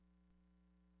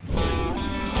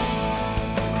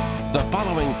The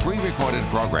following pre-recorded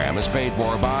program is paid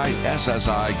for by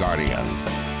SSI Guardian.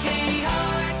 KRKS.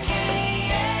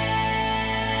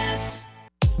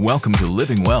 Welcome to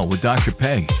Living Well with Dr.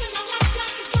 Peg.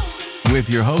 With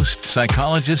your host,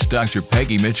 psychologist Dr.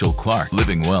 Peggy Mitchell-Clark.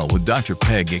 Living Well with Dr.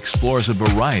 Peg explores a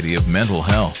variety of mental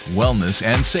health, wellness,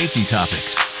 and safety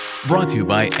topics. Brought to you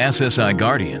by SSI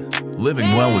Guardian. Living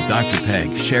Well with Dr.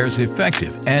 Peg shares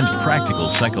effective and practical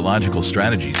psychological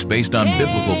strategies based on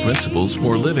biblical principles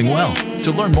for living well.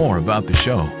 To learn more about the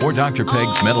show or Dr.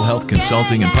 Peg's mental health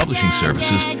consulting and publishing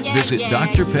services, visit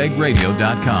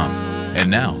drpegradio.com. And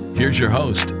now, here's your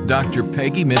host, Dr.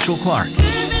 Peggy Mitchell-Clark.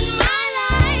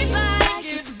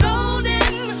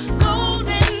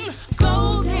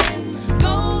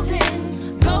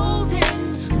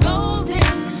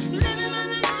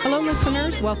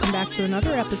 Listeners, welcome back to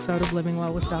another episode of Living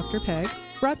Well with Dr. Peg,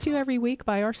 brought to you every week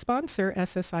by our sponsor,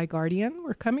 SSI Guardian.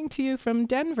 We're coming to you from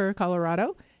Denver,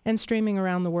 Colorado, and streaming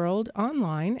around the world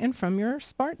online and from your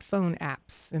smartphone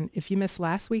apps. And if you missed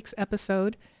last week's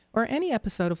episode or any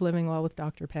episode of Living Well with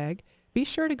Dr. Peg, be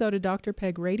sure to go to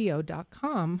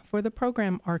drpegradio.com for the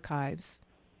program archives.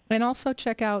 And also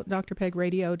check out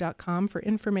drpegradio.com for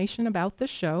information about the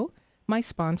show, my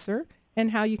sponsor,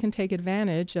 and how you can take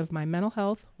advantage of my mental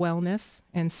health, wellness,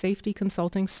 and safety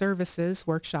consulting services,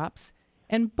 workshops,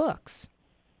 and books.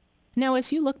 Now,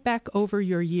 as you look back over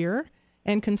your year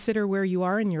and consider where you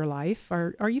are in your life,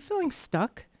 are you feeling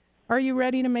stuck? Are you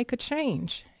ready to make a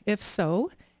change? If so,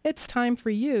 it's time for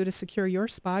you to secure your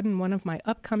spot in one of my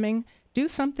upcoming Do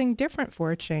Something Different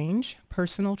for a Change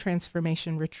personal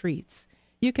transformation retreats.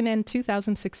 You can end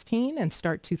 2016 and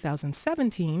start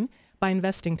 2017 by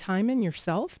investing time in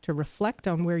yourself to reflect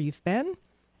on where you've been,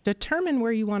 determine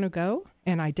where you want to go,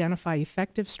 and identify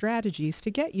effective strategies to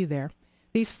get you there.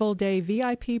 These full-day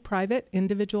VIP private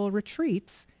individual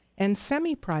retreats and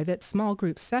semi-private small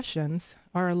group sessions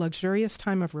are a luxurious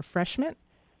time of refreshment,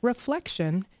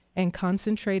 reflection, and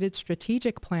concentrated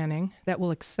strategic planning that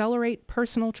will accelerate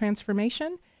personal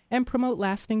transformation and promote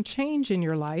lasting change in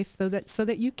your life so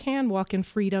that you can walk in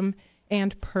freedom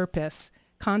and purpose.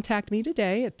 Contact me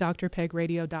today at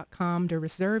drpegradio.com to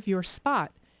reserve your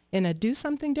spot in a Do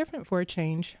Something Different for a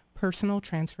Change personal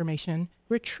transformation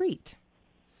retreat.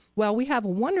 Well, we have a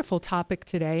wonderful topic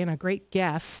today and a great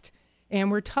guest, and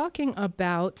we're talking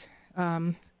about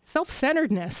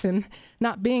self-centeredness and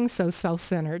not being so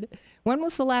self-centered. When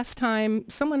was the last time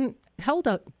someone held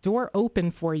a door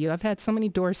open for you? I've had so many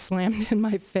doors slammed in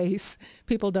my face.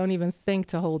 People don't even think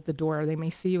to hold the door. They may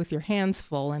see you with your hands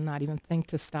full and not even think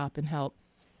to stop and help.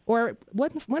 Or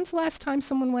when's the last time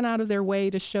someone went out of their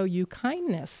way to show you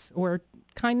kindness or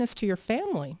kindness to your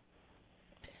family?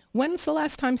 When's the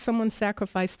last time someone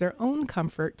sacrificed their own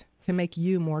comfort to make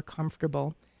you more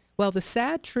comfortable? Well, the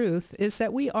sad truth is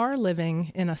that we are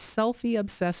living in a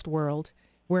selfie-obsessed world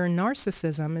where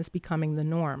narcissism is becoming the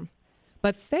norm.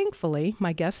 But thankfully,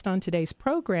 my guest on today's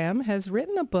program has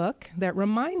written a book that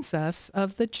reminds us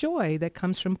of the joy that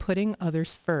comes from putting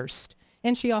others first.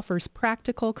 And she offers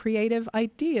practical, creative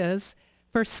ideas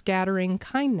for scattering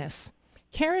kindness.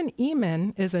 Karen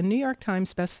Ehman is a New York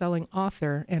Times bestselling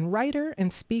author and writer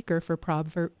and speaker for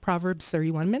Proverbs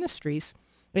 31 Ministries.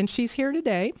 And she's here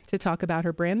today to talk about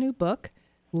her brand new book,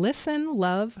 Listen,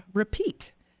 Love,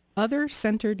 Repeat,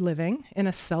 Other-Centered Living in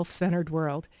a Self-Centered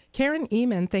World. Karen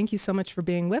Ehman, thank you so much for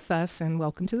being with us, and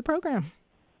welcome to the program.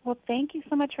 Well, thank you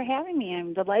so much for having me.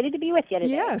 I'm delighted to be with you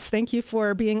today. Yes, thank you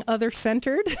for being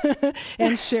other-centered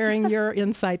and sharing your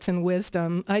insights and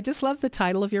wisdom. I just love the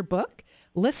title of your book,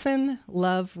 Listen,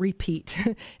 Love, Repeat.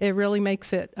 It really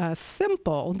makes it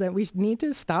simple that we need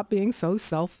to stop being so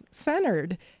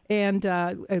self-centered. And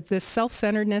this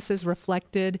self-centeredness is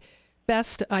reflected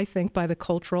best, I think, by the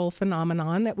cultural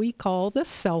phenomenon that we call the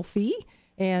selfie.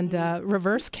 And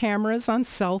reverse cameras on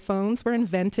cell phones were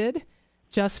invented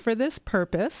just for this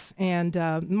purpose. And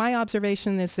my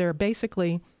observation is there are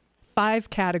basically 5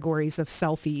 categories of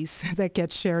selfies that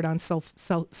get shared on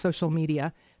social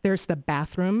media. There's the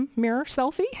bathroom mirror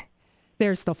selfie.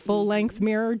 There's the full-length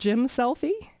mirror gym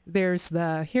selfie. There's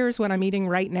the here's what I'm eating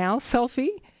right now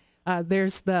selfie.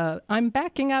 There's the I'm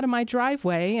backing out of my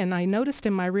driveway and I noticed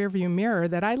in my rearview mirror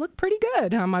that I look pretty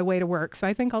good on my way to work, so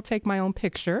I think I'll take my own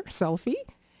picture selfie.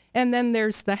 And then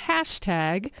there's the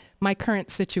hashtag my current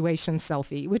situation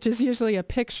selfie, which is usually a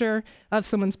picture of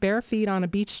someone's bare feet on a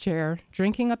beach chair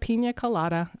drinking a pina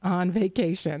colada on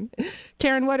vacation.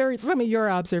 Karen, what are some of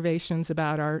your observations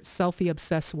about our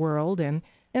selfie-obsessed world and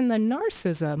the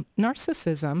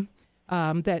narcissism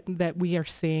that we are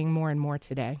seeing more and more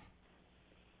today?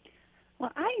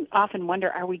 Well, I often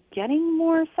wonder, are we getting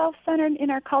more self-centered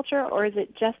in our culture, or is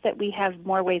it just that we have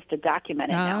more ways to document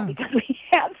it now Ah. because we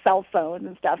have cell phones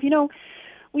and stuff?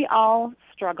 We all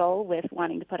struggle with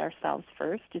wanting to put ourselves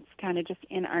first. It's kind of just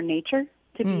in our nature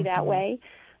to be that way.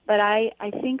 But I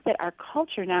think that our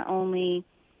culture not only,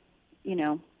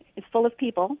 is full of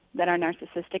people that are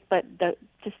narcissistic, but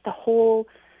just the whole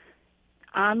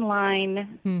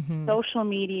online, social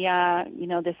media,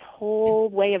 this whole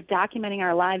way of documenting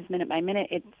our lives minute by minute,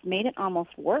 it's made it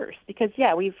almost worse because,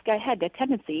 we've had the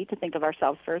tendency to think of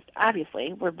ourselves first.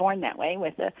 Obviously, we're born that way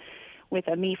with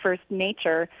a me first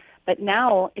nature, but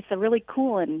now it's a really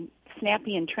cool and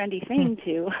snappy and trendy thing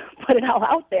to put it all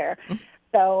out there.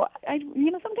 So,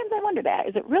 sometimes I wonder that.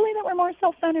 Is it really that we're more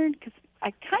self-centered? Because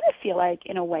I kind of feel like,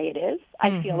 in a way, it is.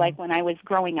 I feel like when I was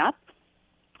growing up,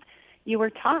 you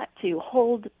were taught to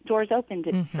hold doors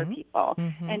open for people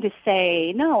and to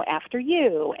say, no, after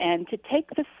you, and to take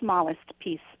the smallest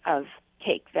piece of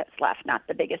cake that's left, not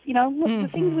the biggest. The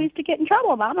things we used to get in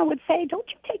trouble. Mama would say, don't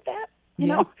you take that.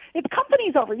 If the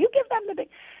company's over, you give them the big.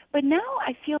 But now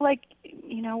I feel like,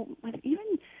 with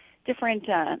even different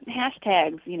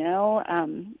hashtags,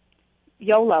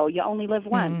 YOLO, you only live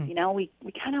once. We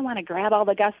kind of want to grab all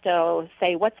the gusto,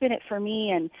 say, what's in it for me?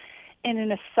 And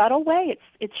in a subtle way,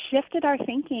 it's shifted our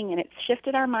thinking and it's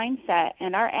shifted our mindset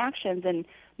and our actions. And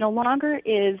no longer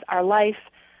is our life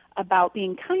about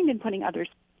being kind and putting others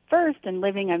first and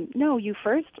living a no, you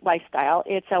first lifestyle.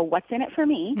 It's a what's in it for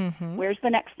me? Where's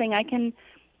the next thing I can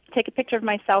take a picture of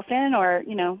myself in, or,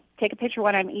 take a picture of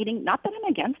what I'm eating? Not that I'm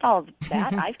against all of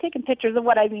that. I've taken pictures of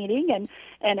what I'm eating,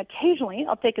 and occasionally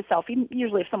I'll take a selfie,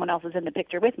 usually if someone else is in the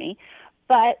picture with me.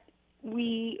 But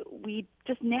we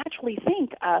just naturally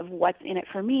think of what's in it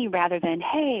for me rather than,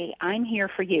 hey, I'm here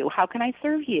for you. How can I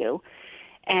serve you?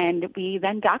 And we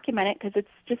then document it because it's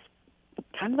just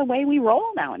kind of the way we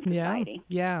roll now in society.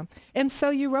 Yeah. And so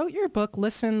you wrote your book,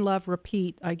 Listen, Love,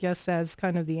 Repeat, I guess as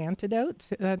kind of the antidote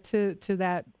to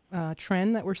that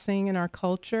trend that we're seeing in our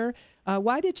culture.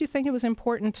 Why did you think it was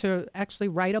important to actually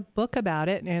write a book about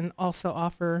it and also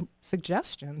offer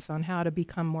suggestions on how to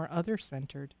become more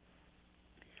other-centered?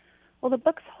 Well, the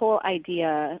book's whole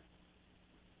idea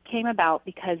came about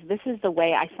because this is the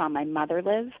way I saw my mother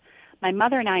live. My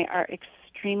mother and I are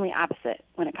extremely opposite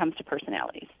when it comes to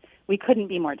personalities. We couldn't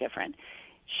be more different.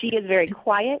 She is very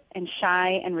quiet and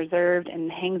shy and reserved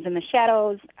and hangs in the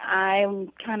shadows.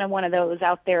 I'm kind of one of those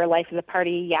out there, life of the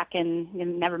party, yakking,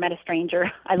 never met a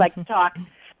stranger. I like to talk.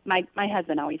 My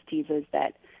husband always teases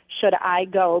that should I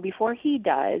go before he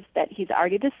does, that he's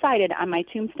already decided on my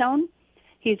tombstone,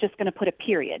 he's just going to put a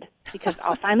period because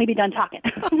I'll finally be done talking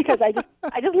because I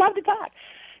just love to talk.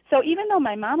 So even though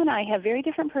my mom and I have very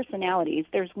different personalities,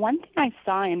 there's one thing I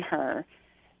saw in her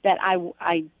that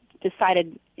I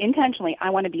decided intentionally I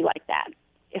want to be like that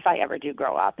if I ever do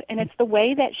grow up. And it's the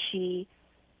way that she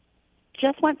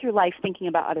just went through life thinking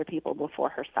about other people before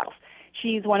herself.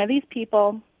 She's one of these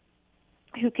people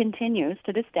who continues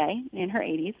to this day in her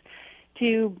 80s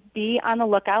to be on the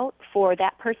lookout for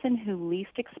that person who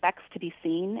least expects to be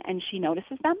seen, and she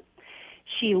notices them.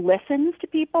 She listens to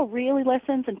people, really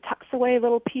listens, and tucks away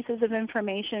little pieces of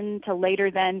information to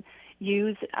later then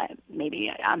use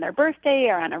maybe on their birthday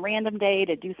or on a random day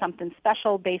to do something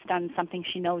special based on something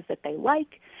she knows that they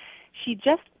like. She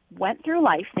just went through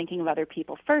life thinking of other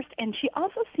people first, and she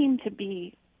also seemed to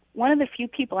be one of the few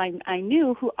people I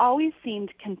knew who always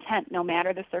seemed content no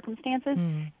matter the circumstances,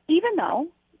 even though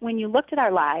when you looked at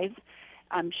our lives,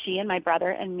 she and my brother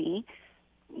and me,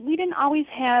 we didn't always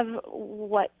have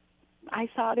what I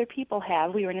saw other people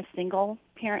have. We were in a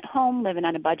single-parent home, living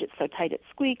on a budget so tight it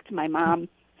squeaked. My mom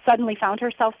suddenly found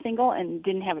herself single and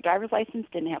didn't have a driver's license,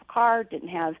 didn't have a car, didn't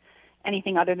have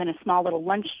anything other than a small little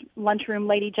lunchroom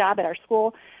lady job at our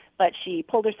school. But she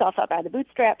pulled herself up by the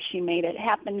bootstraps. She made it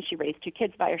happen. She raised 2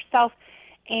 kids by herself.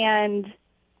 And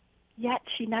yet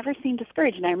she never seemed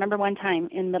discouraged. And I remember one time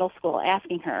in middle school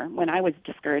asking her when I was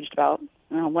discouraged about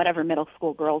whatever middle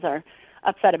school girls are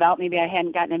upset about. Maybe I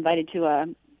hadn't gotten invited to a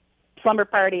slumber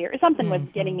party or something was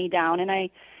getting me down. And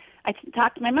I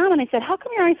talked to my mom and I said, how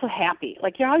come you're always so happy?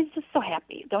 Like, you're always just so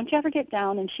happy. Don't you ever get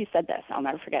down? And she said this. I'll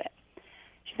never forget it.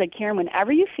 She said, Karen,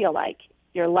 whenever you feel like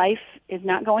your life is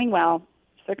not going well,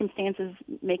 circumstances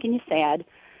making you sad,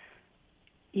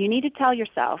 you need to tell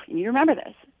yourself, and you remember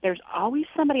this, there's always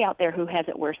somebody out there who has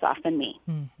it worse off than me.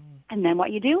 And then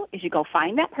what you do is you go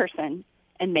find that person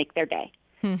and make their day.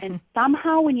 And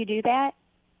somehow when you do that,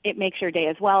 it makes your day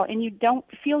as well, and you don't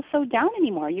feel so down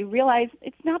anymore. You realize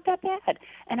it's not that bad.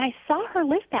 And I saw her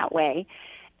live that way,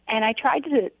 and I tried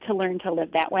to learn to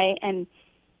live that way. And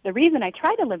the reason I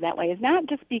try to live that way is not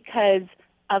just because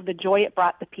of the joy it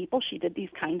brought the people she did these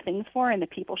kind things for and the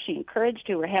people she encouraged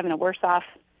who were having a worse off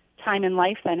time in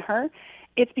life than her,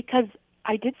 it's because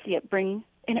I did see it bring,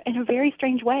 in a very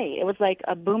strange way, it was like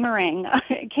a boomerang.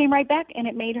 It came right back, and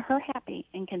it made her happy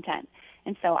and content.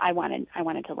 And so I wanted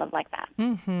to live like that.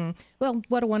 Mm-hmm. Well,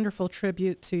 what a wonderful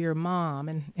tribute to your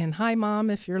mom. And hi, Mom,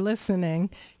 if you're listening.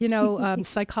 You know,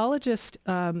 psychologists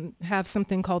have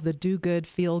something called the do-good,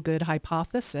 feel-good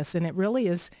hypothesis, and it really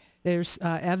is, there's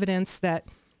evidence that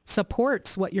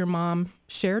supports what your mom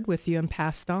shared with you and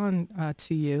passed on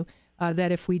to you,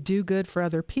 that if we do good for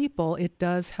other people, it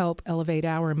does help elevate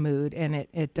our mood, and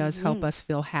it does help us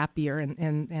feel happier.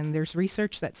 And there's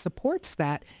research that supports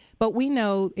that. But we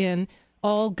know in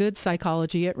all good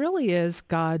psychology, it really is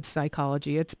God's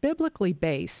psychology. It's biblically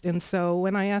based. And so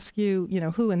when I ask you, you know,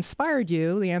 who inspired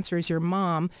you, the answer is your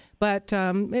mom. But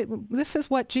this is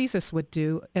what Jesus would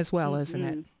do as well, isn't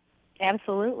it?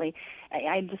 Absolutely.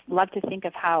 I just love to think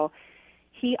of how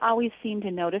he always seemed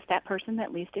to notice that person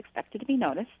that least expected to be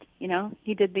noticed. You know,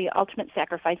 he did the ultimate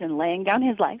sacrifice in laying down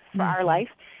his life for our life.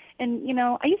 And, you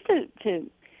know, I used to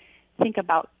think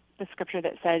about the scripture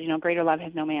that says, you know, greater love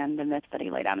has no man than this, that he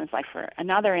laid down his life for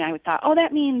another. And I would thought, oh,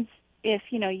 that means if,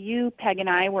 you know, you, Peg, and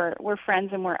I we're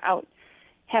friends and we're out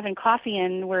having coffee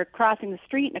and we're crossing the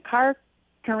street and a car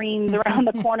careens around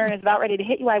the corner and is about ready to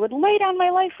hit you, I would lay down my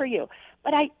life for you.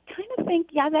 But I kind of think,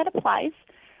 yeah, that applies.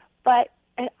 But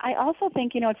I also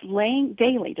think, you know, it's laying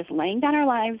down our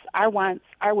lives, our wants,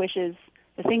 our wishes,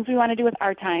 the things we want to do with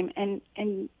our time,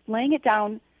 and laying it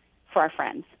down for our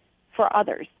friends, for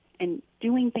others, and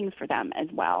doing things for them as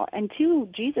well. And to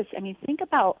Jesus, I mean, think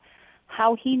about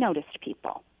how he noticed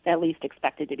people that least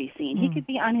expected to be seen. He could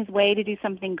be on his way to do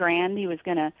something grand. He was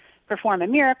going to perform a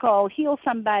miracle, heal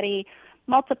somebody,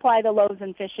 multiply the loaves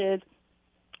and fishes,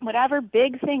 whatever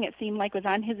big thing it seemed like was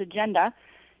on his agenda.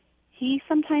 He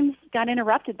sometimes got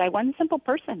interrupted by one simple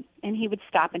person, and he would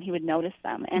stop and he would notice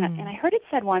them. And I heard it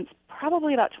said once,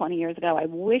 probably about 20 years ago, I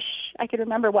wish I could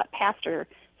remember what pastor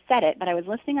said it, but I was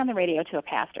listening on the radio to a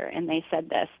pastor, and they said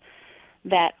this,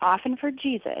 that often for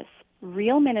Jesus,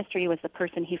 real ministry was the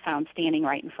person he found standing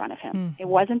right in front of him. It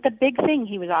wasn't the big thing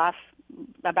he was off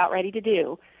about ready to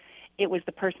do. It was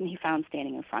the person he found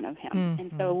standing in front of him.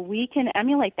 And so we can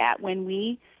emulate that when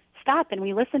we stop and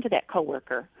we listen to that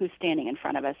coworker who's standing in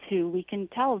front of us, who we can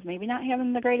tell is maybe not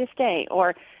having the greatest day,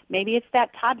 or maybe it's that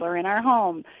toddler in our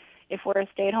home if we're a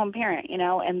stay-at-home parent, you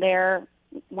know, and they're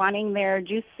wanting their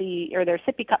juicy or their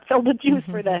sippy cup filled with juice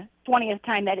for the 20th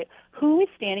time. Who is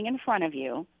standing in front of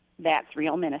you? That's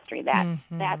real ministry.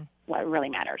 That's what really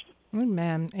matters.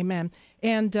 Amen. Amen.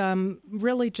 And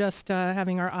really just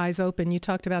having our eyes open, you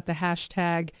talked about the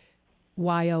hashtag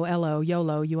YOLO,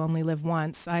 YOLO, you only live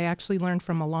once. I actually learned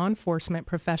from a law enforcement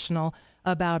professional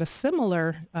about a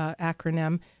similar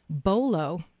acronym,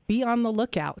 BOLO, be on the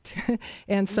lookout.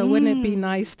 And so wouldn't it be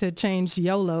nice to change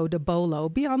YOLO to BOLO?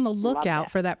 Be on the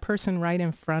lookout for that person right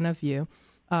in front of you,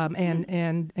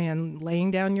 and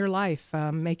laying down your life,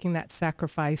 making that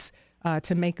sacrifice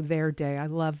to make their day. I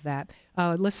love that.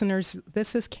 Listeners,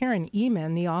 this is Karen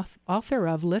Ehman, the author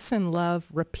of Listen, Love,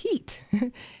 Repeat.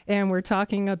 And we're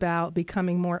talking about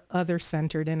becoming more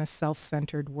other-centered in a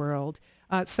self-centered world.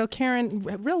 So Karen,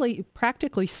 really,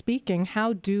 practically speaking,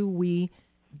 how do we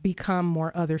become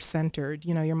more other-centered?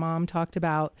 You know, your mom talked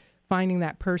about finding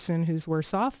that person who's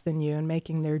worse off than you and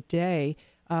making their day.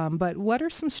 But what are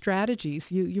some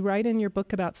strategies? You write in your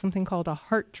book about something called a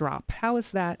heart drop. How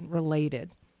is that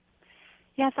related?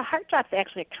 Yes, a heart drop's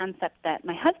actually a concept that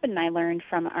my husband and I learned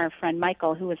from our friend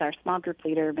Michael, who was our small group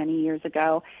leader many years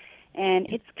ago.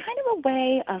 And it's kind of a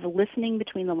way of listening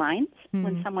between the lines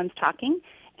when someone's talking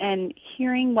and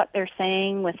hearing what they're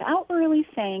saying without really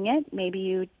saying it. Maybe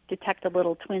you detect a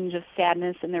little twinge of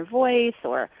sadness in their voice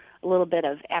or a little bit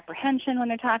of apprehension when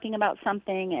they're talking about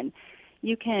something, and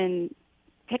you can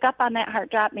pick up on that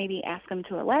heart drop, maybe ask them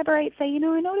to elaborate, say, you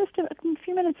know, I noticed a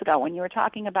few minutes ago when you were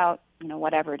talking about, you know,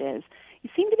 whatever it is, you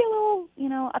seem to be a little, you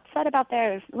know, upset about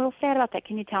that, or a little sad about that.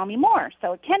 Can you tell me more?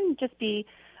 So it can just be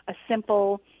a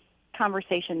simple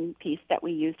conversation piece that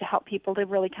we use to help people to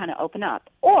really kind of open up.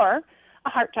 Or a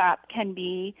heart drop can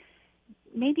be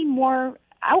maybe more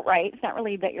outright. It's not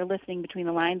really that you're listening between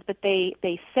the lines, but they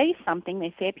say something,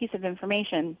 they say a piece of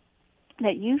information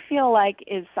that you feel like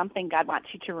is something God wants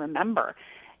you to remember,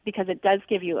 because it does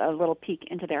give you a little peek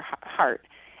into their heart.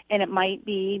 And it might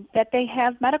be that they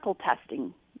have medical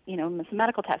testing, you know, some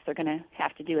medical tests they're going to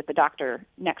have to do at the doctor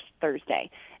next Thursday.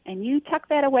 And you tuck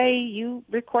that away, you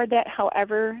record that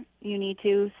however you need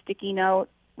to, sticky note,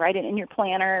 write it in your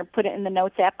planner, put it in the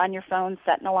notes app on your phone,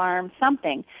 set an alarm,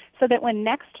 something, so that when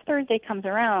next Thursday comes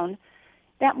around,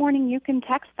 that morning you can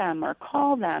text them or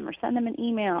call them or send them an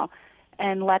email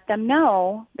and let them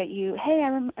know that hey, I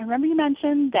remember you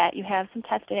mentioned that you have some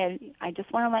tests today. I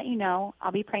just want to let you know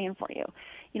I'll be praying for you.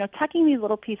 Tucking these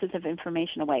little pieces of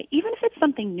information away, even if it's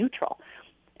something neutral.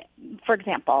 For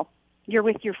example, you're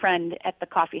with your friend at the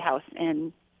coffee house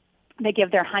and they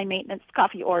give their high-maintenance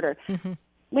coffee order. Mm-hmm.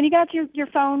 When you get out to your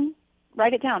phone,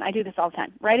 write it down. I do this all the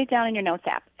time. Write it down in your notes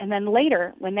app. And then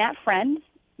later, when that friend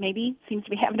maybe seems to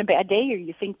be having a bad day or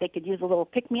you think they could use a little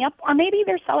pick-me-up, or maybe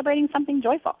they're celebrating something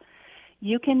joyful,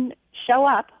 you can show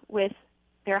up with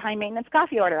their high-maintenance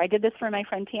coffee order. I did this for my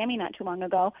friend Tammy not too long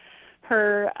ago.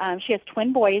 She has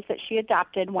twin boys that she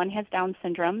adopted. One has Down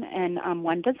syndrome and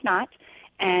one does not.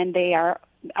 And they are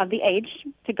of the age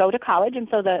to go to college, and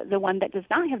so the one that does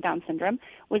not have Down syndrome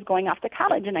was going off to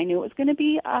college, and I knew it was going to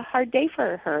be a hard day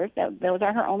for her. Those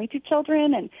are her only two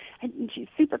children, and she's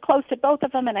super close to both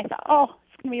of them, and I thought,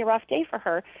 it's going to be a rough day for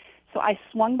her. So I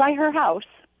swung by her house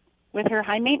with her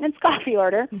high-maintenance coffee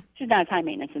order. She's not as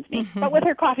high-maintenance as me, but with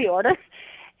her coffee order,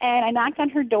 and I knocked on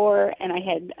her door, and I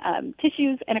had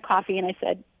tissues and a coffee, and I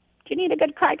said, "Do you need a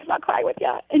good cry? Because I'll cry with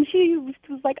you." And she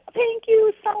was like, "Thank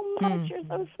you so much. You're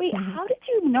so sweet. How did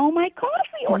you know my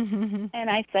coffee order?" And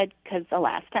I said, "Because the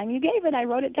last time you gave it, I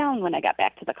wrote it down when I got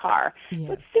back to the car." Yes.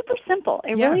 So it's super simple.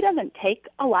 It really doesn't take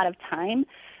a lot of time,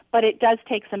 but it does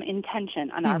take some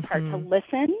intention on our part to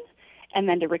listen and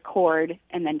then to record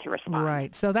and then to respond.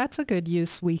 Right. So that's a good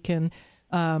use we can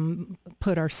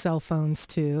put our cell phones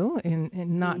to, and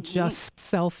not just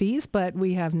selfies, but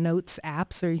we have notes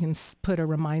apps, or you can put a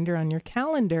reminder on your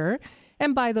calendar.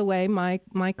 And by the way, my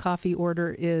coffee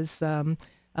order is a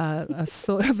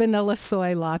vanilla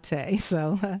soy latte,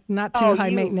 so not too high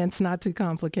maintenance, not too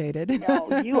complicated.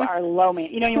 No, you are low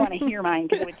maintenance. You want to hear mine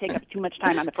because it would take up too much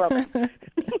time on the program.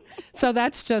 So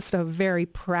that's just a very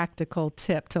practical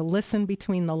tip, to listen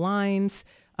between the lines,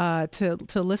 to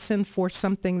listen for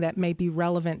something that may be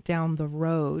relevant down the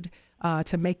road,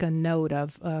 to make a note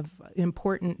of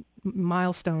important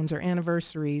milestones or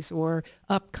anniversaries or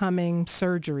upcoming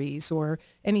surgeries or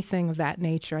anything of that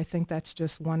nature. I think that's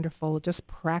just wonderful, just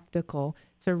practical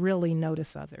to really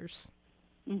notice others.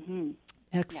 Mm-hmm.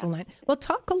 Excellent. Yeah. Well,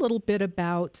 talk a little bit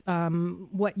about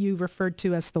what you referred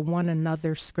to as the one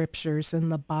another scriptures in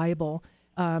the Bible.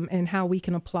 And how we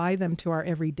can apply them to our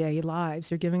everyday lives.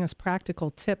 You're giving us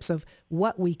practical tips of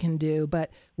what we can do,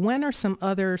 but when are some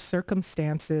other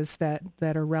circumstances that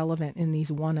are relevant in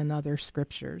these one another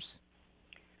scriptures?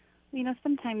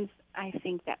 Sometimes I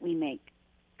think that we make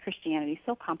Christianity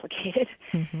so complicated.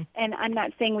 And I'm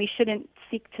not saying we shouldn't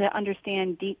seek to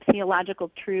understand deep theological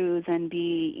truths and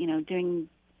be, doing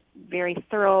very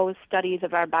thorough studies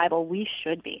of our Bible. We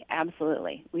should be,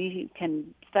 absolutely. We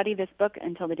can study this book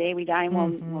until the day we die, and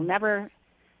we'll never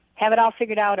have it all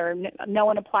figured out or know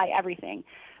and apply everything.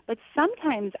 But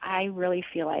sometimes I really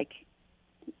feel like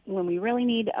when we really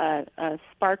need a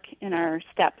spark in our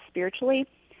step spiritually,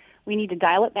 we need to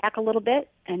dial it back a little bit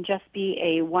and just be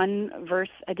a one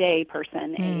verse a day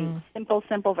person, a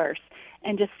simple verse,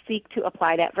 and just seek to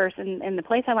apply that verse. And the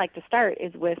place I like to start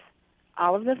is with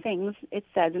all of the things it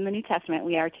says in the New Testament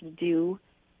we are to do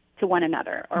to one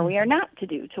another, or we are not to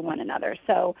do to one another.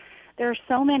 So there are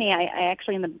so many. I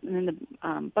actually in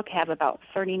the book have about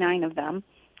 39 of them,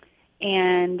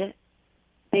 and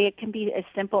they can be as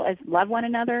simple as love one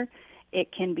another.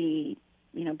 It can be,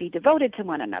 be devoted to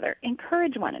one another,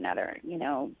 encourage one another,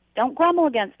 don't grumble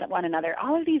against one another.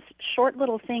 All of these short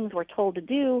little things we're told to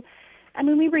do. I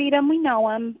mean, we read them, we know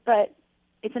them, but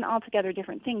it's an altogether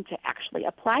different thing to actually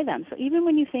apply them. So even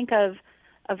when you think of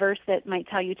a verse that might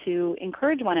tell you to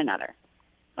encourage one another,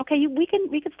 okay, we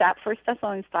could stop 1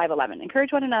 Thessalonians 5:11.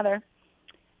 Encourage one another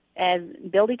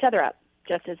and build each other up,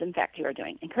 just as in fact you are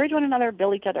doing. Encourage one another,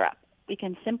 build each other up. We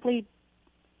can simply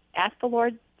ask the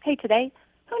Lord, hey, today,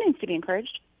 who needs to be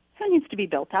encouraged? Who needs to be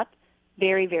built up?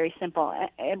 Very, very simple.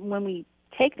 And when we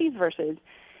take these verses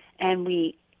and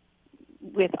we,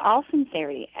 with all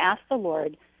sincerity, ask the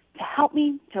Lord to help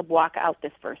me to walk out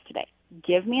this verse today.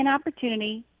 Give me an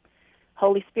opportunity.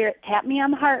 Holy Spirit, tap me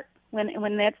on the heart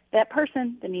when that's that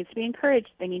person that needs to be encouraged,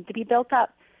 they need to be built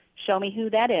up. Show me who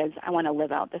that is. I want to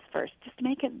live out this verse. Just to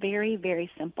make it very,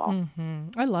 very simple.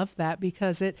 I love that,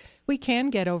 because we can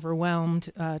get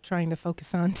overwhelmed trying to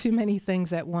focus on too many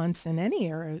things at once in any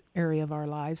area of our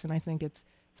lives. And I think it's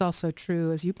also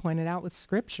true, as you pointed out, with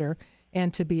Scripture.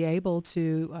 And to be able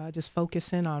to just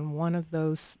focus in on one of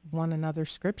those one another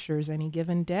scriptures any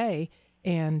given day,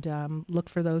 and look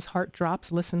for those heart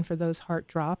drops, listen for those heart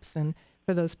drops, and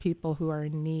for those people who are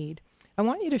in need. I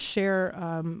want you to share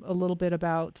a little bit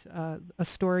about a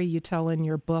story you tell in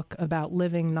your book about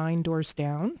living 9 doors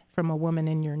down from a woman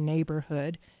in your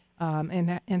neighborhood,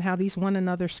 and how these one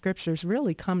another scriptures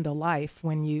really come to life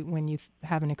when you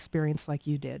have an experience like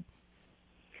you did.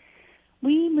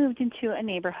 We moved into a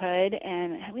neighborhood,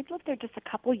 and we'd lived there just a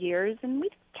couple years, and we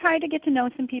tried to get to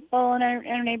know some people in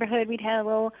our neighborhood. We'd had a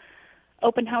little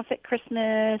open house at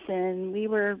Christmas, and we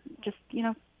were just,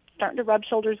 starting to rub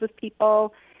shoulders with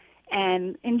people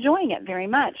and enjoying it very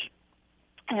much.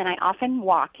 And I often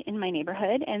walk in my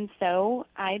neighborhood, and so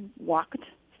I walked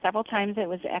several times. It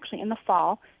was actually in the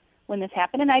fall when this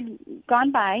happened, and I'd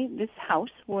gone by this house,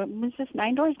 where it was just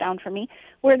 9 doors down from me,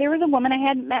 where there was a woman I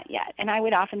hadn't met yet, and I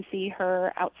would often see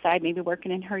her outside, maybe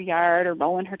working in her yard or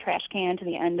rolling her trash can to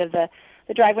the end of the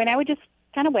driveway, and I would just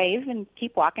kind of wave and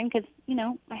keep walking because,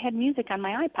 I had music on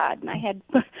my iPod, and I had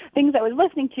things I was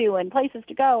listening to and places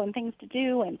to go and things to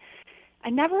do, and I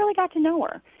never really got to know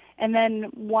her. And then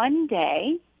one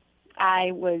day,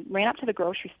 I ran up to the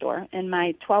grocery store, and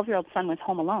my 12-year-old son was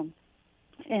home alone.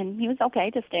 And he was okay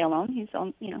to stay alone. He's,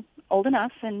 old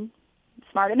enough and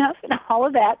smart enough and all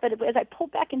of that. But as I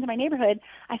pulled back into my neighborhood,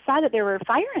 I saw that there were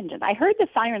fire engines. I heard the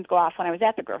sirens go off when I was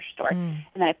at the grocery store. And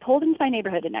then I pulled into my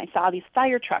neighborhood, and I saw these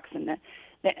fire trucks and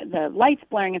the lights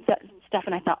blaring and stuff.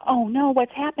 And I thought, oh, no,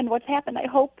 what's happened? I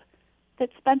hope that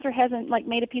Spencer hasn't,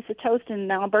 made a piece of toast and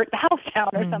now burnt the house down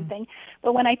or something.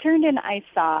 But when I turned in, I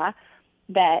saw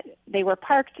that they were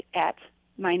parked at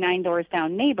my 9 doors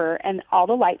down neighbor, and all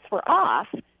the lights were off,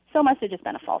 so it must have just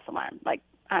been a false alarm. I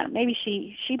don't know, maybe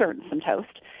she burned some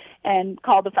toast and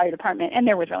called the fire department, and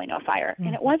there was really no fire.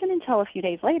 And it wasn't until a few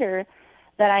days later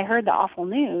that I heard the awful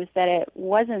news that it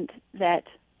wasn't that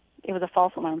it was a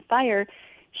false alarm fire.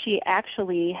 She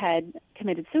actually had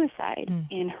committed suicide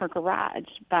in her garage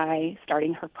by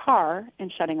starting her car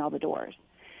and shutting all the doors.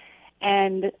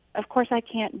 And, of course, I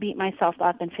can't beat myself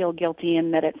up and feel guilty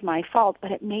and that it's my fault,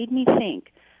 but it made me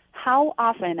think how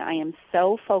often I am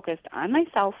so focused on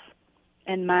myself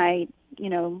and my,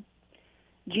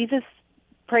 Jesus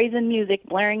praise and music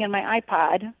blaring in my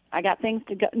iPod. I got things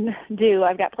to do.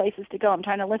 I've got places to go. I'm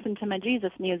trying to listen to my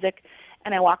Jesus music,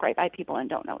 and I walk right by people and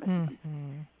don't notice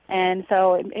them. And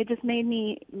so it just made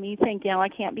me think, I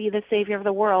can't be the savior of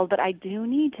the world, but I do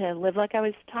need to live like I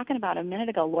was talking about a minute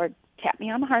ago. Lord, tap me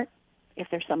on the heart. If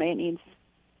there's somebody that needs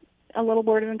a little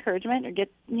word of encouragement or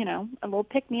get, a little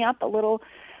pick-me-up, a little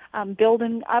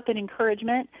building up and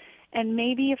encouragement, and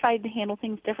maybe if I'd handled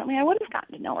things differently, I would have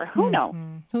gotten to know her. Who knows?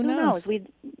 Who knows? We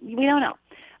don't know.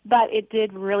 But it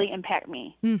did really impact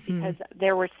me because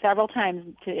there were several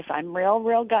times, if I'm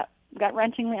real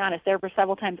gut-wrenchingly honest, there were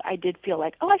several times I did feel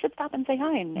like, I should stop and say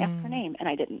hi and ask her name, and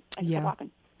I didn't. I kept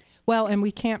walking. Well, and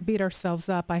we can't beat ourselves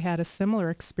up. I had a similar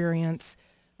experience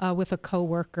with a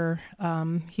coworker.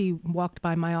 He walked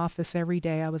by my office every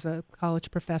day. I was a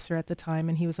college professor at the time,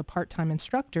 and he was a part-time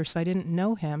instructor, so I didn't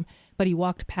know him. But he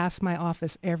walked past my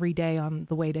office every day on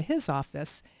the way to his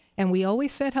office. And we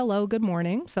always said hello, good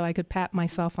morning, so I could pat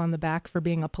myself on the back for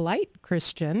being a polite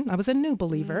Christian. I was a new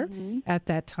believer at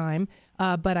that time,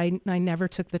 but I never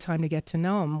took the time to get to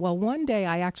know him. Well, one day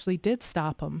I actually did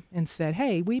stop him and said,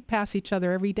 hey, we pass each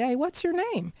other every day. What's your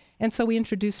name? And so we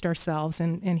introduced ourselves,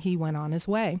 and he went on his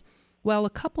way. Well, a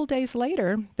couple days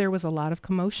later, there was a lot of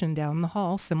commotion down the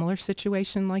hall, similar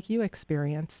situation like you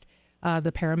experienced.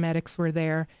 The paramedics were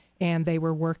there, and they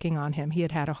were working on him. He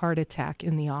had had a heart attack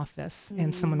in the office,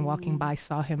 and someone walking by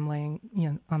saw him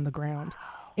laying on the ground.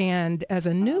 And as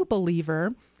a new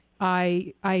believer,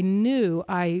 I knew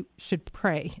I should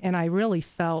pray, and I really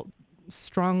felt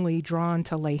strongly drawn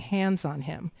to lay hands on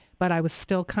him. But I was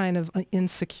still kind of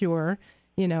insecure,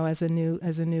 as a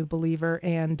new believer,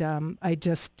 and I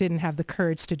just didn't have the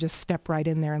courage to just step right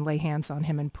in there and lay hands on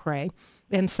him and pray.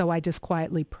 And so I just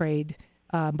quietly prayed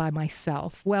by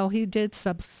myself. Well, he did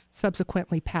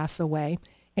subsequently pass away,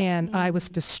 and I was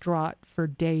distraught for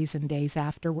days and days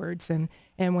afterwards. And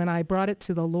when I brought it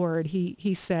to the Lord,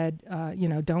 he said,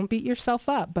 don't beat yourself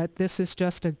up, but this is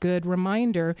just a good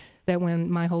reminder that when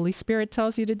my Holy Spirit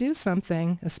tells you to do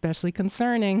something, especially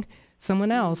concerning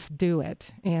someone else, do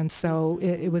it. And so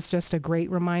it was just a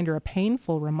great reminder, a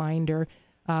painful reminder.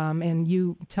 And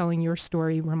you telling your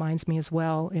story reminds me as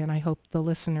well, and I hope the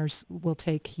listeners will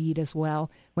take heed as well.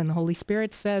 When the Holy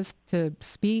Spirit says to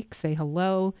speak, say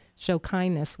hello, show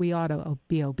kindness, we ought to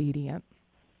be obedient.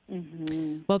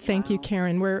 Well, thank you,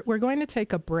 Karen. We're going to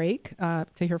take a break to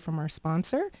hear from our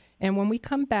sponsor. And when we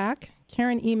come back,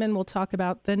 Karen Ehman will talk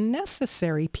about the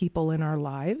necessary people in our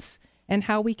lives and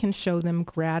how we can show them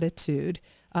gratitude.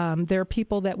 They're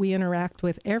people that we interact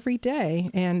with every day,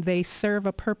 and they serve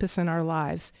a purpose in our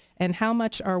lives. And how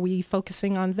much are we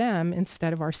focusing on them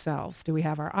instead of ourselves? Do we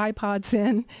have our iPods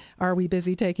in? Are we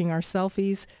busy taking our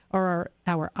selfies? Or are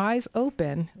our eyes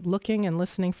open, looking and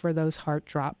listening for those heart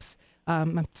drops?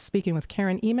 I'm speaking with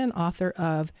Karen Ehman, author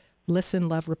of Listen,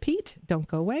 Love, Repeat. Don't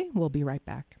go away. We'll be right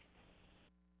back.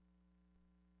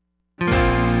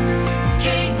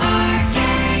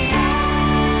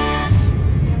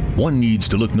 One needs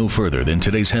to look no further than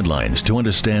today's headlines to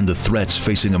understand the threats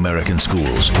facing American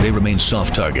schools. They remain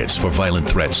soft targets for violent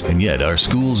threats, and yet our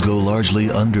schools go largely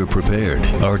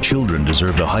underprepared. Our children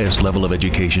deserve the highest level of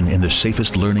education in the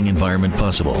safest learning environment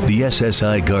possible. The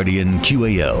SSI Guardian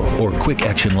QAL, or Quick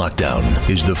Action Lockdown,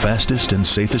 is the fastest and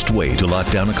safest way to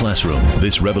lock down a classroom.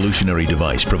 This revolutionary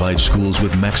device provides schools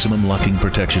with maximum locking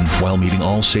protection while meeting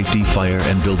all safety, fire,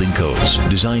 and building codes.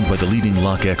 Designed by the leading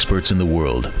lock experts in the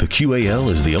world, the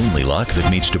QAL is the only lock that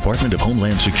meets Department of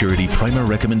Homeland Security primer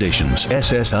recommendations.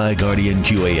 SSI Guardian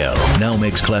QAL now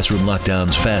makes classroom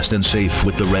lockdowns fast and safe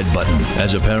with the red button.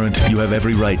 As a parent, you have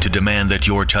every right to demand that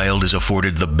your child is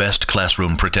afforded the best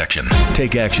classroom protection.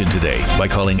 Take action today by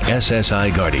calling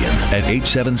SSI Guardian at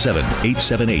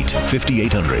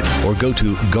 877-878-5800 or go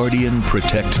to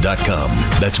guardianprotect.com.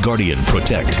 That's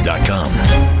guardianprotect.com.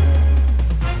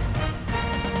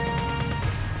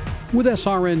 With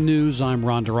SRN News, I'm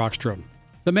Rhonda Rockstrom.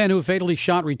 The man who fatally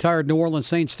shot retired New Orleans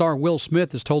Saints star Will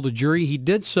Smith has told the jury he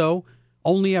did so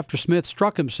only after Smith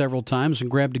struck him several times and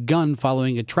grabbed a gun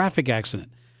following a traffic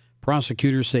accident.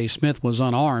 Prosecutors say Smith was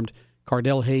unarmed.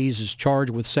 Cardell Hayes is charged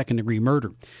with second-degree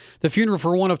murder. The funeral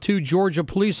for one of two Georgia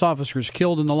police officers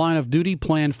killed in the line of duty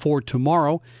planned for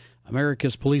tomorrow.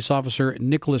 America's police officer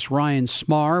Nicholas Ryan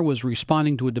Smar was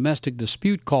responding to a domestic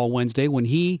dispute call Wednesday when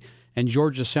he and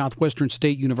Georgia Southwestern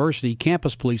State University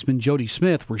campus policeman Jody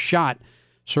Smith were shot.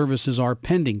 Services are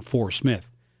pending for Smith.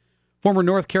 Former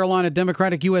North Carolina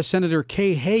Democratic U.S. Senator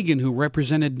Kay Hagan, who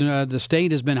represented the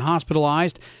state, has been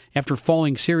hospitalized after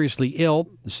falling seriously ill.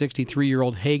 The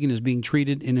 63-year-old Hagan is being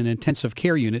treated in an intensive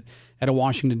care unit at a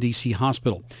Washington, D.C.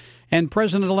 hospital. And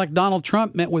President-elect Donald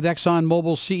Trump met with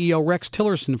ExxonMobil CEO Rex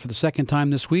Tillerson for the second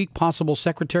time this week, possible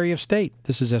Secretary of State.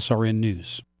 This is SRN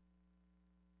News.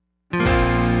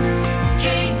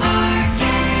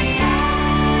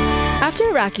 After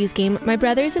a Rockies game, my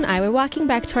brothers and I were walking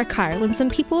back to our car when some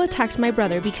people attacked my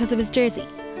brother because of his jersey.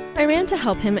 I ran to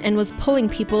help him and was pulling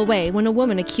people away when a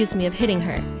woman accused me of hitting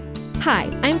her. Hi,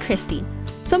 I'm Christy.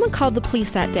 Someone called the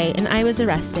police that day and I was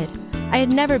arrested. I had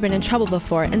never been in trouble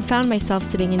before and found myself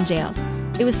sitting in jail.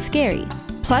 It was scary.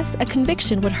 Plus, a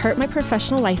conviction would hurt my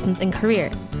professional license and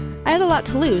career. I had a lot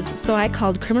to lose, so I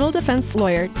called criminal defense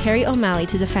lawyer Terry O'Malley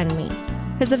to defend me.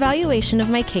 His evaluation of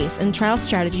my case and trial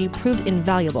strategy proved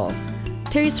invaluable.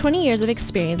 Terry's 20 years of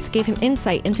experience gave him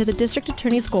insight into the district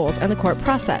attorney's goals and the court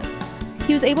process.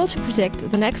 He was able to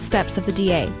predict the next steps of the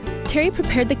DA. Terry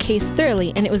prepared the case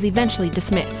thoroughly and it was eventually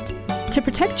dismissed. To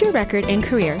protect your record and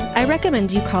career, I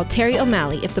recommend you call Terry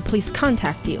O'Malley if the police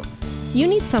contact you. You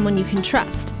need someone you can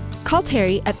trust. Call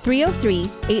Terry at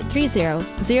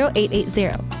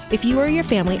 303-830-0880 if you or your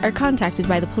family are contacted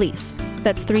by the police.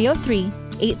 That's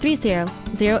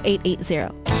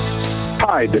 303-830-0880.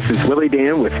 Hi, this is Willie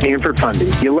Dan with Stanford Funding.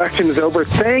 The election is over,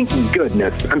 thank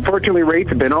goodness. Unfortunately, rates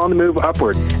have been on the move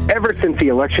upward ever since the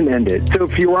election ended. So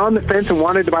if you were on the fence and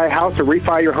wanted to buy a house or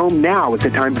refi your home, now is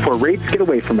the time before rates get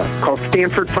away from us. Call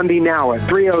Stanford Funding now at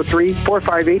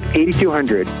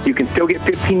 303-458-8200. You can still get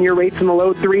 15-year rates in the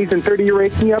low 3s and 30-year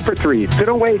rates in the upper 3s. So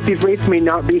don't wait. These rates may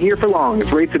not be here for long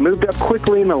as rates have moved up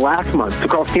quickly in the last month. So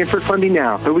call Stanford Funding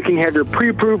now so we can have your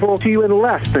pre-approval to you in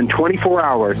less than 24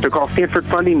 hours. So call Stanford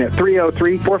Funding at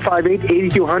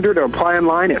 303-458-8200 or apply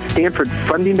online at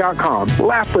stanfordfunding.com.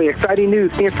 Lastly, exciting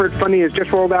news. Stanford Funding has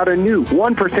just rolled out a new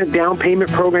 1% down payment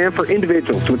program for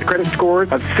individuals with credit scores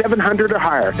of 700 or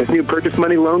higher. This new purchase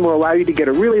money loan will allow you to get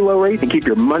a really low rate and keep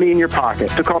your money in your pocket.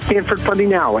 So call Stanford Funding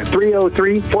now at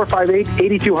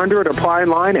 303-458-8200 or apply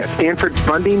online at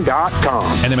stanfordfunding.com.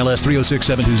 NMLS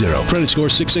 306720. Credit score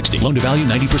 660. Loan to value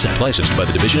 90%. Licensed by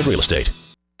the Division of Real Estate.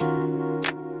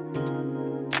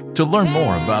 To learn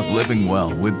more about living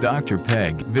well with Dr.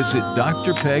 Peg, visit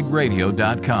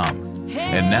drpegradio.com.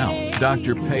 And now,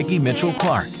 Dr. Peggy Mitchell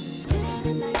Clark.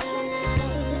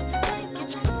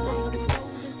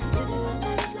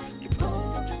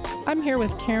 I'm here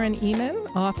with Karen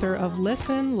Ehman, author of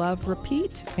Listen, Love,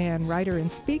 Repeat, and writer and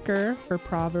speaker for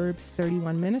Proverbs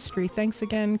 31 Ministry. Thanks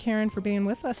again, Karen, for being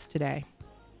with us today.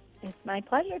 It's my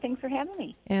pleasure. Thanks for having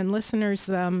me. And listeners,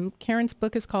 Karen's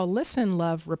book is called Listen,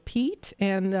 Love, Repeat.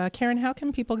 And Karen, how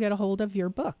can people get a hold of your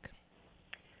book?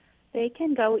 They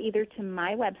can go either to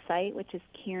my website, which is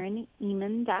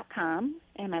KarenEhman.com,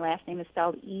 and my last name is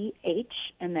spelled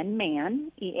E-H, and then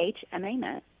man,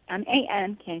 E-H-M-A-N,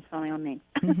 M-A-N, can't spell my own name,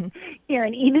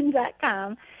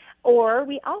 KarenEhman.com. Or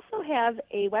we also have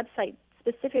a website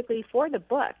specifically for the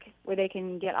book where they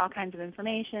can get all kinds of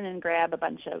information and grab a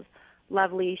bunch of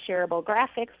lovely shareable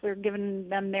graphics. We're giving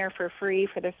them there for free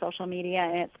for their social media,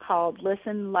 and it's called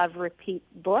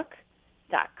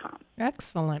listenloverepeatbook.com.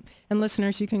 Excellent. And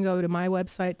listeners, you can go to my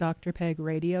website,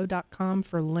 drpegradio.com,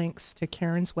 for links to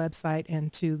Karen's website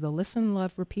and to the Listen,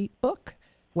 Love, Repeat book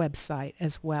website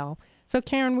as well. So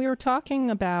Karen, we were talking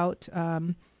about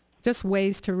just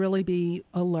ways to really be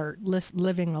alert,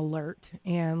 living alert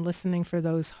and listening for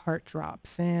those heart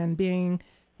drops and being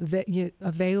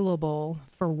available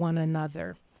for one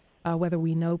another, whether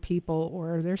we know people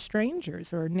or they're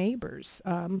strangers or neighbors.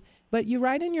 But you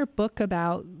write in your book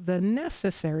about the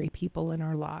necessary people in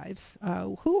our lives.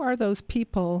 Who are those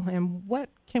people, and what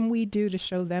can we do to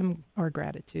show them our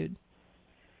gratitude?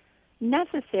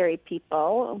 Necessary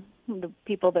people, the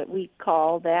people that we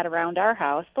call that around our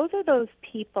house, those are those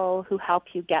people who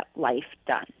help you get life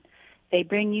done. They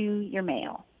bring you your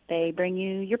mail. They bring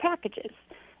you your packages.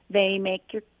 They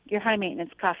make your high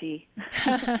maintenance coffee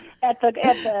at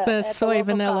the soy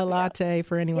vanilla latte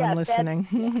for anyone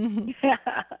listening. Yeah.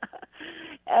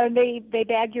 And they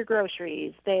bag your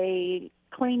groceries. They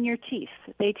clean your teeth.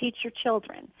 They teach your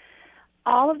children.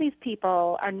 All of these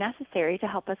people are necessary to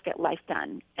help us get life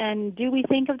done. And do we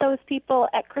think of those people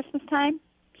at Christmas time?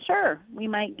 Sure. We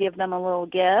might give them a little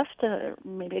gift,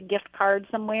 maybe a gift card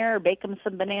somewhere, or bake them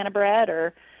some banana bread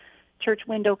or church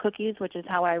window cookies, which is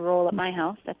how I roll at my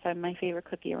house. That's my favorite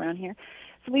cookie around here.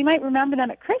 So we might remember them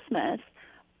at Christmas,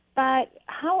 but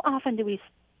how often do we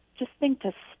just think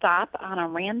to stop on a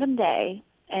random day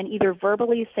and either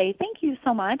verbally say, thank you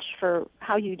so much for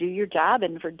how you do your job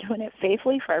and for doing it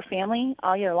faithfully for our family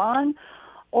all year long,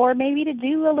 or maybe to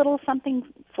do a little something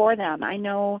for them. I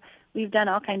know we've done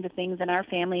all kinds of things in our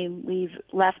family. We've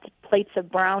left plates of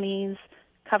brownies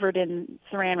covered in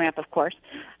saran wrap, of course,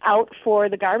 out for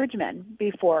the garbage men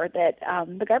before that,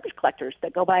 the garbage collectors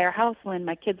that go by our house. When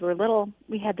my kids were little,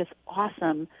 we had this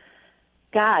awesome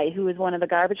guy who was one of the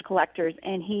garbage collectors,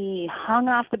 and he hung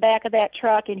off the back of that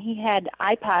truck, and he had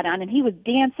iPod on, and he would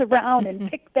dance around and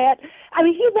pick that. I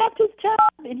mean, he loved his job,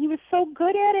 and he was so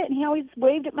good at it, and he always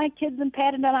waved at my kids and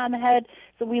patted them on the head.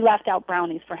 So we left out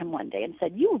brownies for him one day and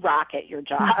said, you rock at your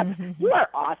job. You are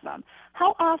awesome.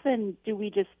 How often do we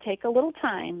just take a little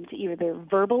time to either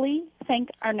verbally thank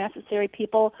our necessary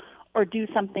people or do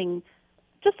something,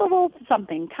 just a little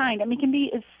something kind? I mean, it can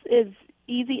be as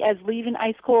easy as leaving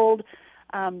ice cold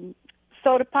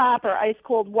soda pop or ice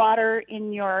cold water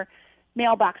in your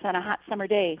mailbox on a hot summer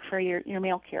day for your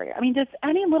mail carrier. I mean, just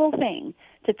any little thing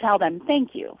to tell them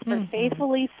thank you for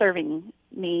faithfully serving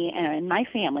me and my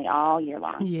family all year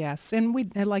long. Yes, and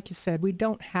like you said, we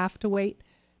don't have to wait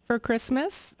for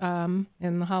Christmas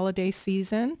in the holiday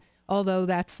season, although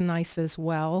that's nice as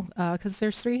well, because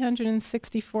there's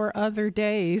 364 other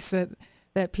days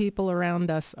that people around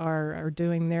us are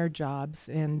doing their jobs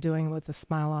and doing with a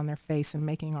smile on their face and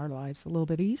making our lives a little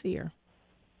bit easier.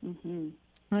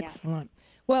 Excellent. Yeah.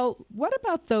 Well, what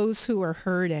about those who are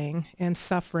hurting and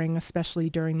suffering, especially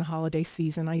during the holiday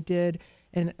season? I did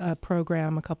a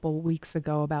program a couple weeks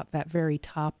ago about that very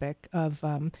topic of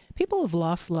people who've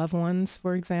lost loved ones,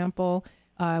 for example,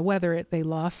 whether they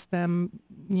lost them,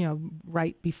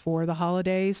 right before the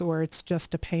holidays, or it's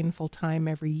just a painful time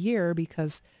every year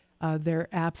because their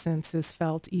absence is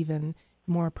felt even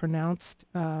more pronounced,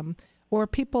 or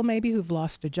people maybe who've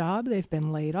lost a job, they've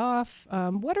been laid off.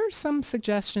 What are some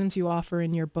suggestions you offer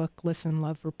in your book, Listen,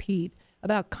 Love, Repeat,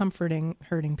 about comforting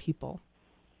hurting people?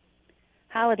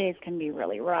 Holidays can be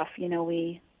really rough.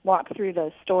 We walk through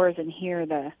the stores and hear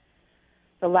the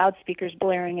loudspeakers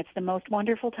blaring. It's the most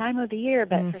wonderful time of the year,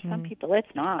 but for some people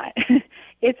it's not.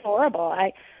 It's horrible.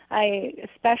 I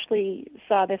especially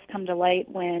saw this come to light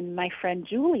when my friend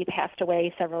Julie passed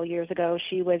away several years ago.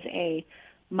 She was a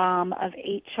mom of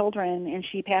 8 children, and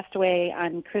she passed away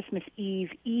on Christmas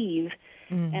Eve.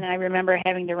 And I remember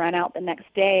having to run out the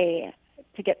next day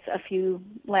to get a few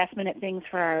last-minute things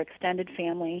for our extended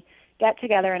family get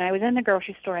together, and I was in the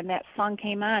grocery store, and that song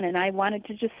came on, and I wanted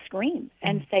to just scream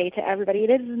and say to everybody, it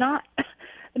is not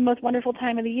the most wonderful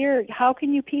time of the year. How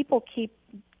can you people keep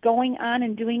going on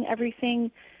and doing everything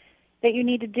that you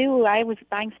need to do? I was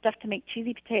buying stuff to make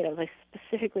cheesy potatoes. I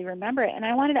specifically remember it, and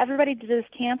I wanted everybody to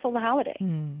just cancel the holiday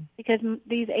because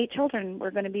these 8 children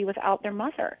were going to be without their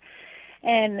mother.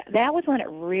 And that was when it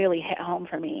really hit home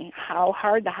for me, how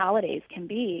hard the holidays can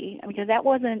be, because that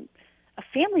wasn't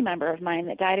a family member of mine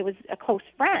that died. It was a close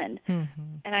friend. Mm-hmm.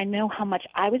 And I know how much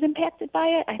I was impacted by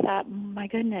it. I thought, my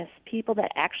goodness, people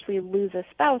that actually lose a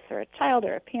spouse or a child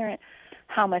or a parent,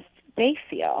 how much they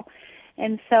feel.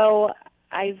 And so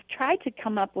I've tried to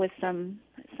come up with some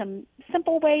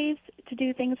simple ways to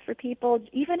do things for people,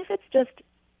 even if it's just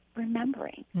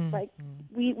remembering. Mm-hmm. Like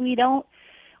we don't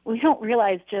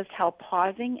realize just how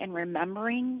pausing and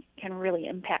remembering can really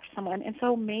impact someone. And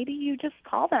so maybe you just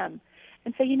call them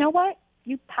and say, you know what,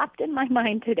 you popped in my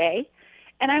mind today,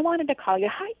 and I wanted to call you.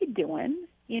 How you doing?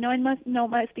 You know, it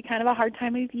must be kind of a hard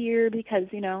time of year because,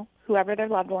 you know, whoever their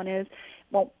loved one is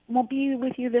won't be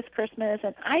with you this Christmas.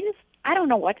 And I don't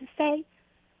know what to say.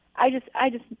 I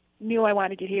just knew I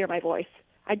wanted you to hear my voice.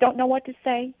 I don't know what to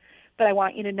say, but I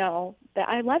want you to know that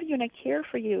I love you and I care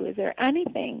for you. Is there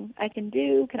anything I can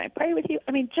do? Can I pray with you?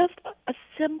 I mean, just a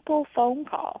simple phone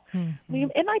call. Mm-hmm.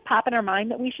 It might pop in our mind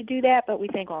that we should do that, but we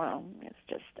think, oh, it's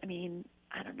just, I mean,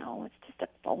 I don't know, it's just a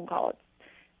phone call. It's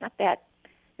not that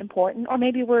important. Or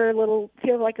maybe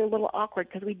feel like a little awkward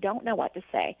because we don't know what to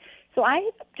say. So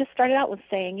I just started out with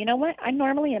saying, you know what, I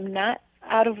normally am not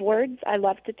out of words. I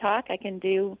love to talk. I can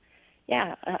do,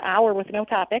 an hour with no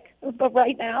topic. But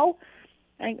right now,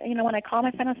 when I call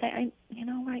my friend, I'll say,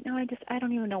 right now I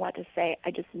don't even know what to say.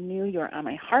 I just knew you were on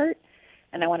my heart,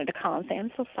 and I wanted to call and say,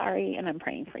 I'm so sorry, and I'm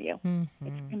praying for you. Mm-hmm.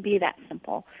 It can be that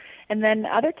simple. And then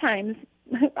other times,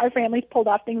 our families pulled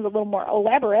off things a little more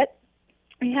elaborate.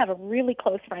 We have a really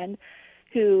close friend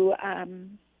who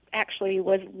actually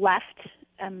was left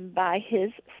by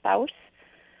his spouse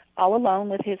all alone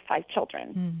with his 5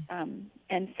 children.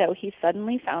 And so he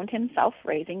suddenly found himself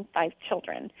raising 5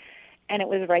 children. And it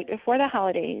was right before the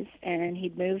holidays, and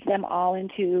he'd moved them all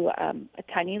into a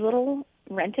tiny little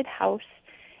rented house,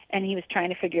 and he was trying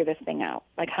to figure this thing out.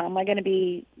 Like, how am I going to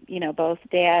be, both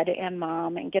dad and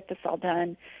mom and get this all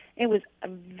done? It was a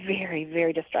very,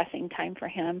 very distressing time for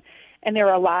him. And there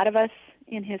were a lot of us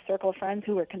in his circle of friends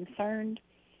who were concerned.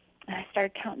 And I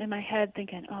started counting in my head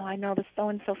thinking, oh, I know the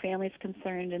so-and-so family's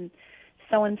concerned, and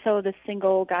so-and-so, the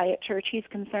single guy at church, he's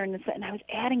concerned. And I was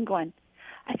adding going,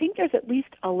 I think there's at least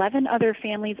 11 other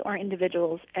families or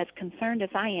individuals as concerned as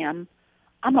I am.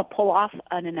 I'm going to pull off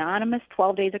an anonymous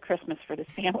 12 days of Christmas for this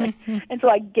family. And so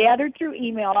I gathered through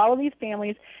email all of these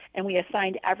families, and we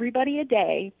assigned everybody a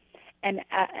day, and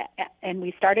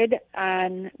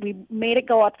we made it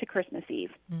go up to Christmas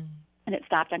Eve, and it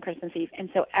stopped on Christmas Eve. And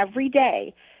so every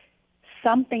day,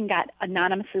 something got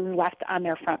anonymously left on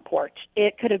their front porch.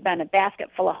 It could have been a basket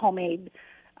full of homemade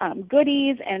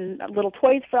goodies and little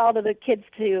toys for all of the kids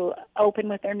to open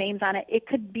with their names on it. It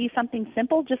could be something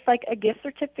simple, just like a gift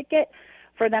certificate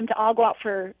for them to all go out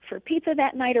for pizza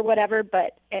that night or whatever,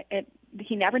 but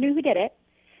he never knew who did it.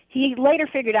 He later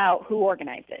figured out who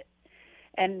organized it,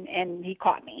 and he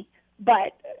caught me.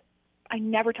 But I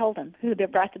never told him who the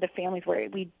rest of the families were.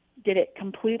 We did it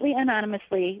completely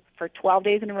anonymously for 12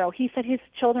 days in a row. He said his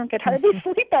children could hardly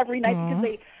sleep every night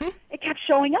because it kept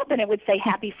showing up, and it would say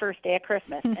happy first day of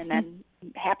Christmas and then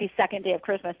happy second day of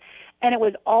Christmas. And it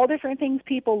was all different things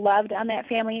people loved on that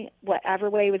family, whatever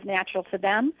way was natural to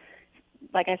them.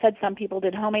 Like I said, some people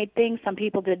did homemade things. Some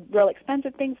people did real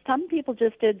expensive things. Some people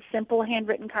just did simple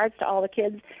handwritten cards to all the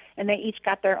kids, and they each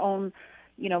got their own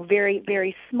very,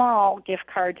 very small gift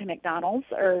card to McDonald's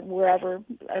or wherever,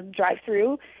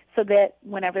 drive-through, so that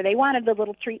whenever they wanted the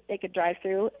little treat, they could drive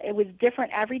through. It was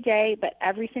different every day, but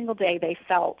every single day they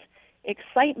felt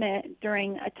excitement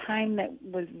during a time that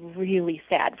was really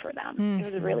sad for them.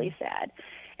 It was really sad.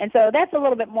 And so that's a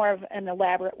little bit more of an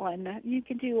elaborate one. You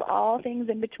can do all things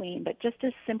in between, but just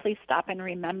to simply stop and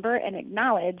remember and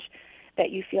acknowledge that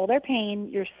you feel their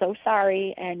pain, you're so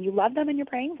sorry, and you love them and you're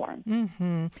praying for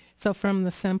them. So from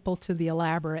the simple to the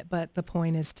elaborate, but the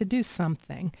point is to do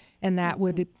something. And that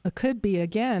could be,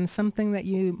 again, something that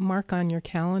you mark on your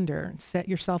calendar. Set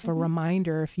yourself a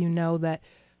reminder if you know that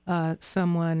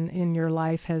someone in your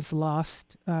life has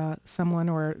lost someone,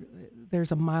 or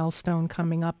there's a milestone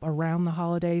coming up around the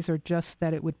holidays, or just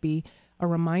that it would be a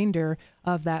reminder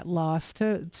of that loss,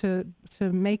 to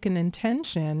make an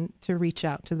intention to reach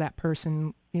out to that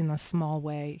person in a small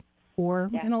way or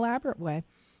an elaborate way.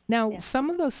 Now, some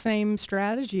of those same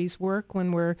strategies work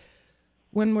when we're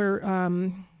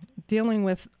dealing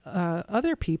with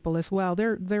other people as well.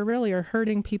 They're really are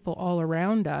hurting people all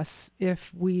around us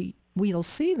if we'll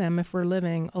see them if we're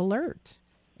living alert.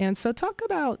 And so talk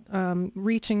about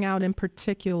reaching out in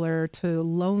particular to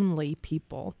lonely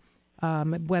people,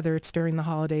 whether it's during the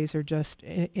holidays or just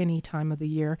any time of the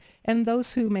year, and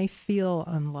those who may feel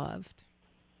unloved.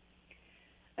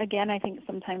 Again, I think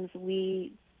sometimes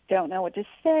we don't know what to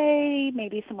say.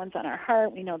 Maybe someone's on our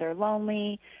heart. We know they're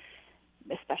lonely.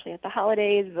 especially at the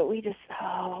holidays, but we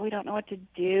don't know what to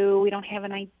do. We don't have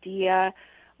an idea.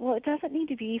 Well, it doesn't need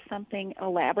to be something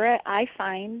elaborate. I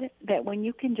find that when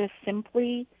you can just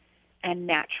simply and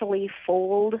naturally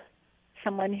fold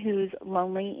someone who's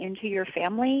lonely into your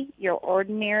family, your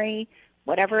ordinary,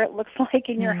 whatever it looks like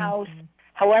in your house,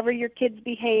 however your kids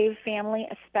behave, family,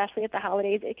 especially at the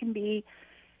holidays, it can be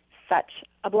such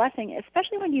a blessing,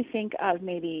 especially when you think of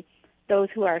maybe those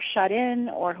who are shut in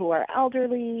or who are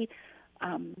elderly,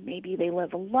 maybe they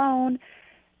live alone.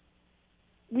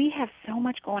 We have so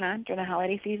much going on during the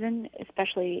holiday season,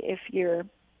 especially if you're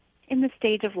in the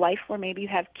stage of life where maybe you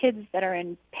have kids that are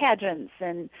in pageants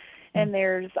and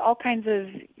there's all kinds of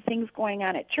things going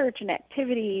on at church and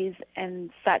activities and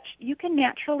such. You can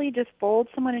naturally just fold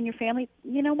someone in your family.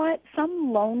 You know what?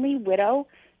 Some lonely widow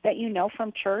that you know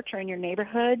from church or in your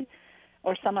neighborhood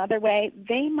or some other way,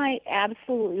 they might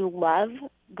absolutely love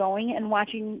going and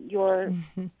watching your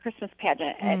Christmas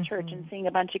pageant at church and seeing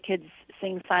a bunch of kids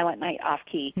sing Silent Night off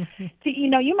key. So,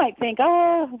 you might think,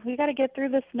 oh, we got to get through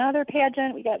this another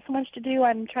pageant. We got so much to do.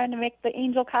 I'm trying to make the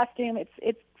angel costume.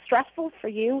 It's stressful for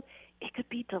you. It could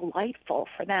be delightful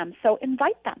for them. So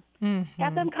invite them.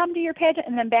 Have them come to your pageant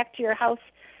and then back to your house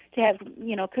to have,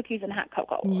 cookies and hot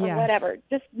cocoa or whatever.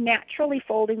 Just naturally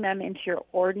folding them into your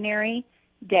ordinary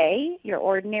day, your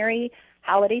ordinary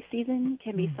holiday season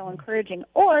can be so encouraging.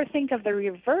 Or think of the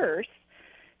reverse,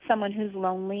 someone who's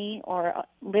lonely or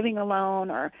living alone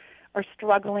or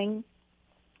struggling.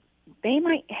 They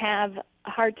might have a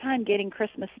hard time getting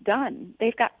Christmas done.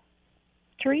 They've got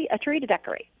a tree to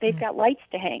decorate. They've got lights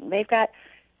to hang. They've got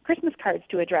Christmas cards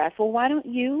to address. Well, why don't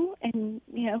you and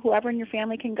whoever in your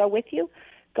family can go with you,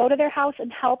 go to their house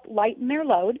and help lighten their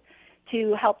load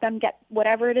to help them get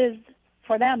whatever it is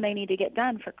for them they need to get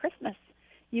done for Christmas.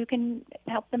 You can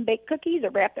help them bake cookies or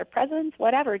wrap their presents,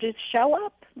 whatever. Just show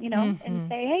up, and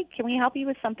say, hey, can we help you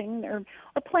with something? Or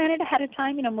plan it ahead of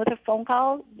time, with a phone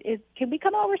call. Can we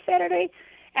come over Saturday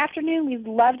afternoon? We'd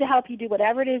love to help you do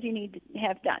whatever it is you need to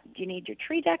have done. Do you need your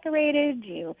tree decorated? Do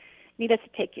you need us to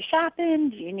take you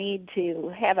shopping? Do you need to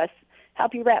have us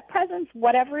help you wrap presents?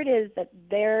 Whatever it is that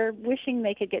they're wishing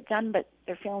they could get done, but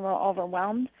they're feeling a little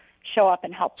overwhelmed, show up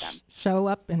and help them. Show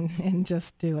up and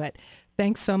just do it.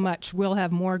 Thanks so much. We'll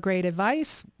have more great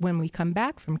advice when we come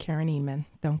back from Karen Ehman.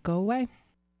 Don't go away.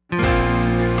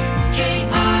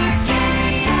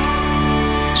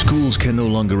 Schools can no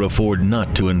longer afford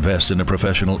not to invest in a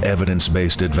professional,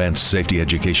 evidence-based advanced safety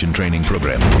education training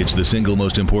program. It's the single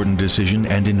most important decision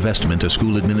and investment a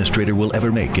school administrator will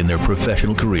ever make in their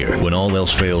professional career. When all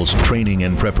else fails, training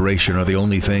and preparation are the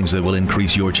only things that will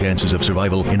increase your chances of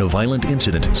survival in a violent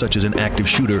incident, such as an active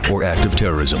shooter or act of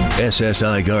terrorism.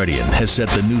 SSI Guardian has set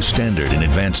the new standard in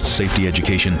advanced safety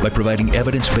education by providing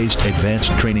evidence-based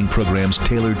advanced training programs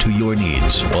tailored to your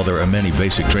needs. While there are many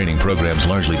basic training programs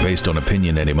largely based on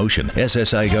opinion and emotion,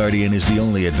 SSI Guardian is the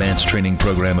only advanced training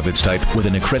program of its type with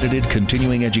an accredited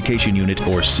continuing education unit,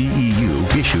 or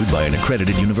CEU, issued by an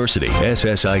accredited university.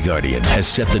 SSI Guardian has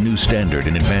set the new standard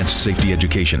in advanced safety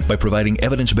education by providing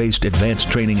evidence-based advanced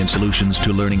training and solutions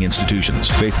to learning institutions,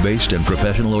 faith-based and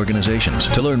professional organizations.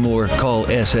 To learn more, call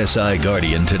SSI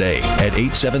Guardian today at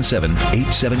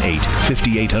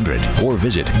 877-878-5800 or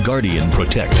visit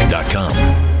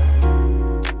guardianprotect.com.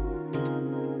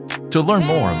 To learn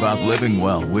more about living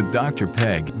well with Dr.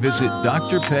 Peg, visit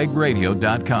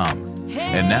drpegradio.com.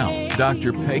 And now,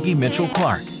 Dr. Peggy Mitchell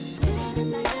Clark.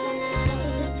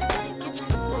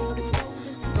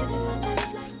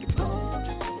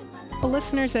 Well,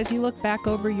 listeners, as you look back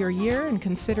over your year and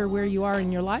consider where you are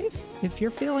in your life, if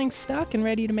you're feeling stuck and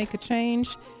ready to make a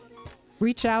change,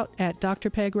 reach out at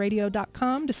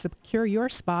drpegradio.com to secure your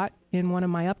spot in one of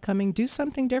my upcoming Do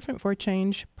Something Different for a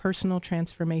Change personal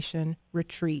transformation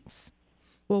retreats.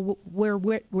 Well,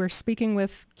 we're speaking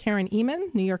with Karen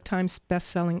Ehman, New York Times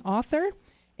bestselling author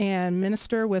and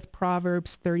minister with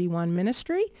Proverbs 31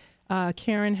 Ministry.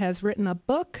 Karen has written a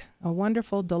book, a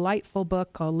wonderful, delightful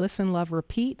book called Listen, Love,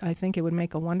 Repeat. I think it would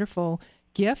make a wonderful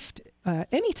gift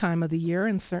any time of the year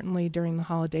and certainly during the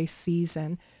holiday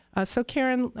season. So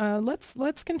Karen,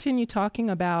 let's continue talking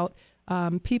about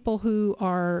people who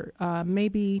are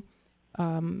maybe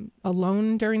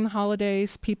alone during the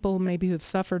holidays, people maybe who've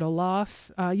suffered a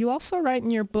loss. You also write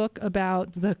in your book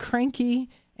about the cranky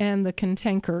and the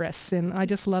cantankerous, and I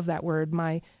just love that word.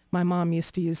 My mom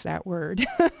used to use that word,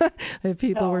 that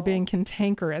people were being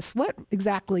cantankerous. What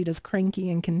exactly does cranky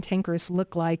and cantankerous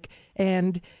look like?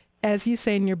 And as you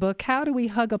say in your book, how do we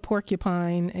hug a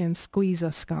porcupine and squeeze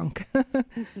a skunk?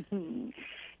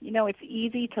 It's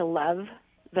easy to love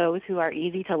those who are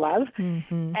easy to love,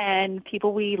 and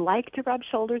people we like to rub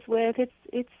shoulders with.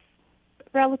 It's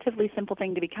relatively simple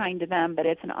thing to be kind to them, but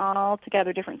it's an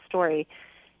altogether different story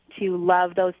to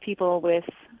love those people with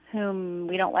whom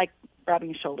we don't like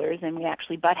rubbing shoulders, and we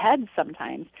actually butt heads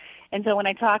sometimes. And so when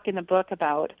I talk in the book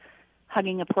about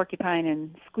hugging a porcupine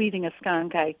and squeezing a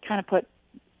skunk, I kind of put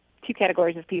two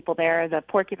categories of people there. The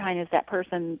porcupine is that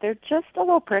person, they're just a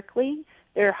little prickly.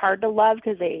 They're hard to love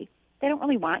because they don't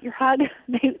really want your hug.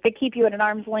 They keep you at an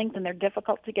arm's length, and they're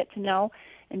difficult to get to know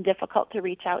and difficult to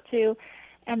reach out to.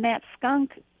 And that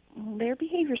skunk, their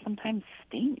behavior sometimes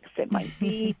stinks. It might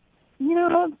be,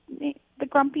 the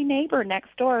grumpy neighbor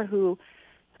next door who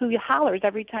hollers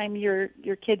every time your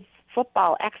kid's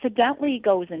football accidentally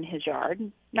goes in his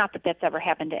yard. Not that that's ever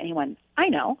happened to anyone I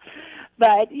know,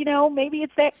 but, maybe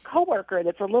it's that coworker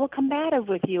that's a little combative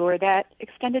with you, or that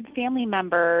extended family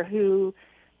member who,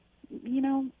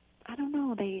 I don't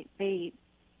know, they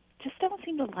just don't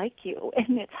seem to like you,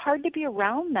 and it's hard to be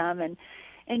around them,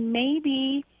 and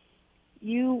maybe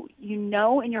you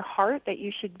know in your heart that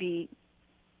you should be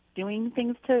doing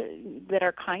things that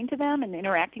are kind to them and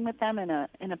interacting with them in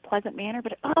a pleasant manner,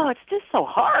 but it's just so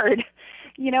hard.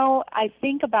 I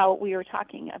think about, we were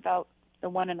talking about the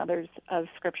one another's of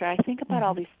Scripture. I think about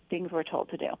all these things we're told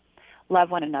to do.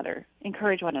 Love one another,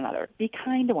 encourage one another, be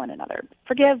kind to one another,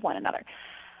 forgive one another.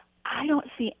 I don't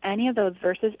see any of those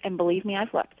verses, and believe me,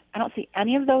 I've looked. I don't see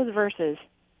any of those verses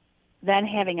then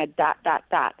having a ...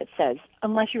 that says,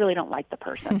 unless you really don't like the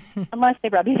person, unless they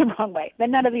rub you the wrong way,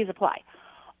 then none of these apply.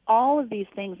 All of these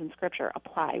things in Scripture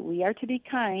apply. We are to be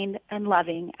kind and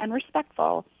loving and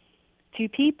respectful to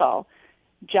people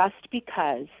just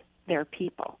because they're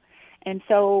people. And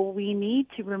so we need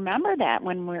to remember that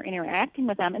when we're interacting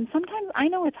with them. And sometimes, I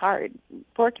know it's hard.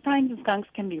 Porcupines and skunks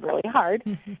can be really hard.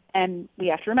 And we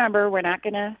have to remember we're not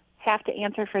going to have to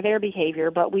answer for their behavior,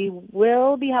 but we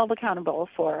will be held accountable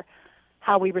for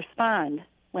how we respond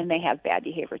when they have bad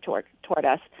behavior toward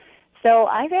us. So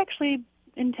I've actually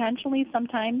intentionally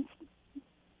sometimes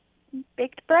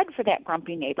baked bread for that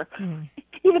grumpy neighbor,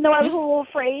 even though I was a little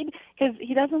afraid, because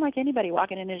he doesn't like anybody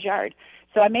walking in his yard.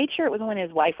 So I made sure it was when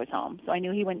his wife was home, so I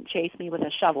knew he wouldn't chase me with a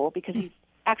shovel, because he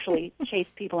actually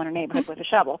chased people in our neighborhood with a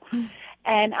shovel.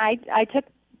 And I took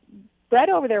bread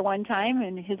over there one time,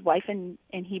 and his wife and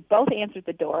he both answered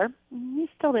the door. He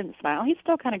still didn't smile. He's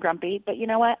still kind of grumpy, but you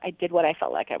know what? I did what I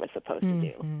felt like I was supposed to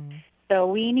do. So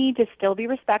we need to still be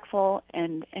respectful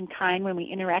and kind when we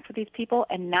interact with these people,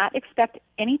 and not expect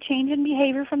any change in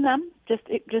behavior from them. Just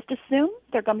assume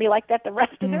they're going to be like that the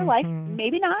rest of their life.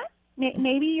 Maybe not.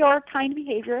 Maybe your kind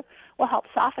behavior will help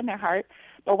soften their heart,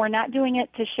 but we're not doing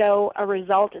it to show a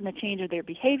result in the change of their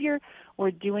behavior.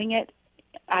 We're doing it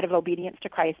out of obedience to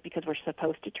Christ, because we're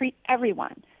supposed to treat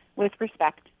everyone with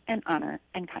respect and honor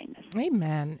and kindness.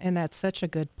 Amen. And that's such a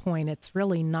good point. It's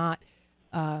really not...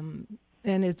 and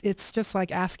it's just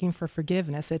like asking for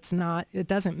forgiveness. It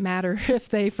doesn't matter if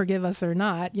they forgive us or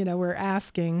not. We're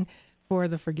asking for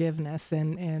the forgiveness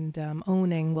and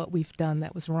owning what we've done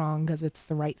that was wrong, because it's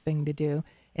the right thing to do.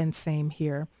 And same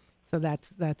here. So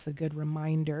that's a good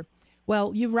reminder.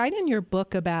 Well, you write in your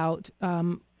book about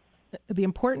the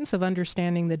importance of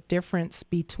understanding the difference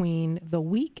between the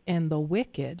weak and the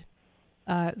wicked.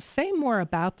 Say more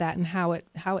about that and how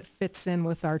it fits in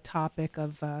with our topic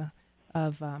of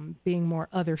being more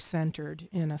other-centered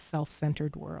in a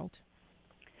self-centered world.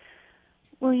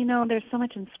 Well, there's so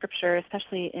much in Scripture,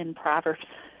 especially in Proverbs.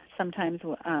 Sometimes,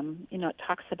 it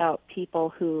talks about people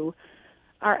who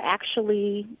are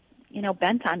actually,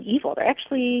 bent on evil. They're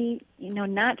actually,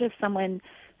 not just someone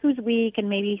who's weak and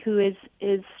maybe who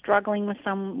is struggling with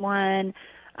someone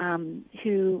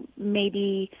who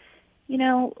maybe,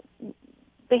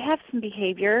 they have some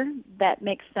behavior that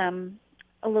makes them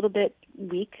a little bit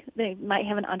weak. They might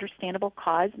have an understandable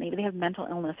cause. Maybe they have mental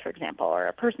illness, for example, or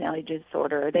a personality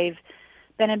disorder, or they've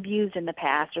been abused in the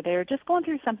past, or they're just going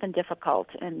through something difficult,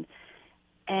 and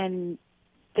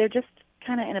they're just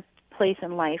kind of in a place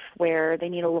in life where they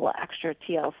need a little extra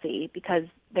TLC because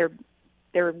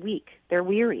they're weak, they're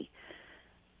weary.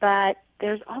 But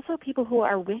there's also people who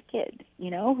are wicked,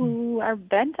 who are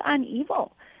bent on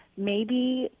evil.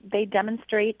 Maybe they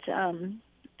demonstrate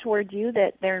toward you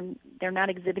that they're not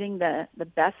exhibiting the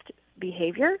best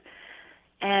behavior,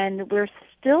 and we're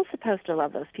still supposed to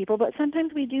love those people, but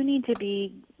sometimes we do need to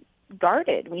be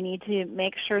guarded. We need to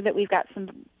make sure that we've got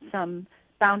some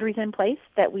boundaries in place,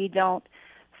 that we don't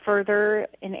further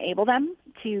enable them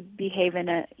to behave in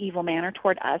an evil manner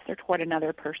toward us or toward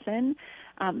another person.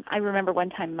 I remember one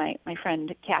time my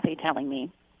friend Kathy telling me,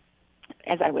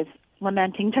 as I was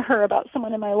lamenting to her about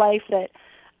someone in my life that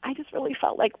I just really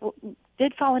felt like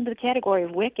did fall into the category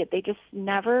of wicked. They just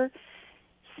never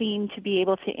seemed to be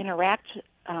able to interact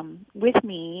with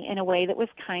me in a way that was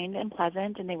kind and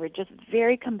pleasant, and they were just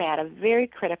very combative, very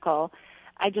critical.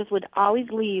 I just would always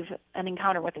leave an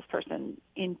encounter with this person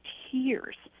in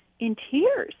tears.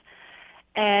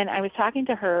 And I was talking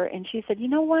to her, and she said, you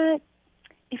know what?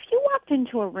 If you walked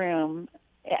into a room,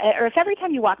 or if every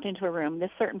time you walked into a room,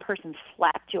 this certain person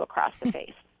slapped you across the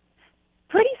face,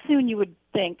 pretty soon you would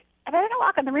think, I better not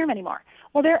walk in the room anymore.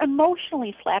 Well, they're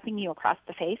emotionally slapping you across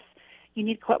the face. You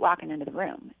need to quit walking into the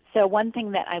room. So one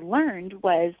thing that I learned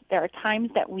was there are times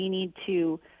that we need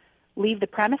to leave the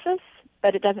premises,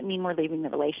 but it doesn't mean we're leaving the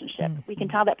relationship. We can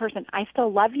tell that person, I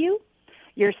still love you.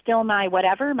 You're still my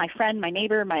whatever, my friend, my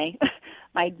neighbor, my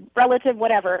my relative,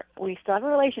 whatever. We still have a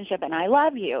relationship, and I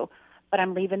love you, but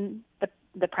I'm leaving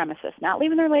the premises. Not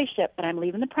leaving the relationship, but I'm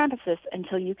leaving the premises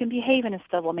until you can behave in a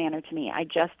civil manner to me. I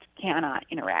just cannot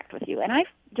interact with you. And I've,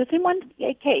 just in one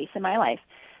case in my life,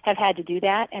 have had to do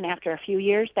that, and after a few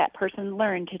years, that person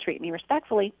learned to treat me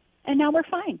respectfully, and now we're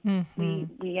fine.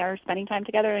 We are spending time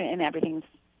together, and everything's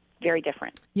very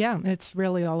different. Yeah, it's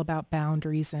really all about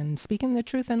boundaries and speaking the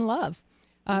truth in love.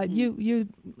 You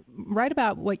write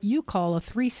about what you call a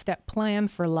 3-step plan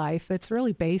for life. It's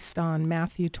really based on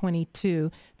Matthew 22.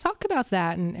 Talk about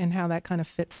that and how that kind of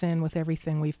fits in with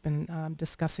everything we've been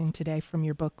discussing today from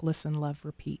your book, Listen, Love,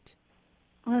 Repeat.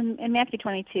 In Matthew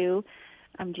 22,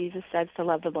 Jesus says to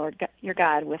love the Lord your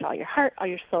God with all your heart, all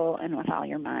your soul, and with all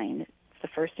your mind. It's the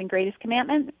first and greatest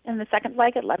commandment, and the second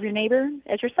like it, love your neighbor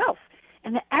as yourself.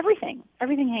 And everything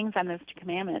hangs on those 2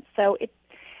 commandments. So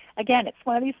again, it's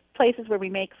one of these places where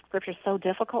we make Scripture so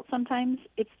difficult sometimes.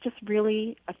 It's just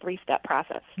really a 3-step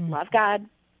process. Love God,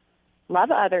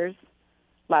 love others,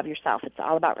 love yourself. It's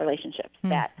all about relationships.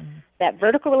 That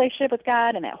vertical relationship with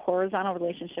God and that horizontal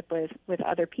relationship with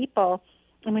other people.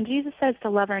 And when Jesus says to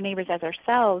love our neighbors as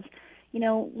ourselves, you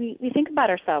know, we think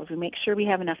about ourselves. We make sure we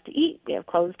have enough to eat, we have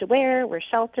clothes to wear, we're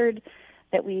sheltered,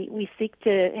 that we seek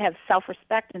to have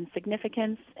self-respect and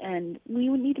significance, and we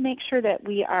need to make sure that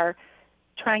we are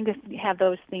trying to have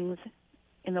those things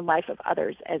in the life of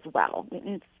others as well.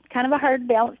 It's kind of a hard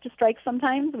balance to strike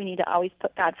sometimes. We need to always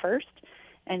put God first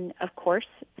and, of course,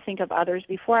 think of others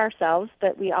before ourselves,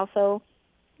 but we also,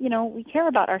 you know, we care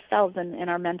about ourselves and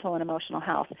our mental and emotional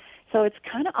health. So it's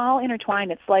kind of all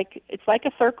intertwined. It's like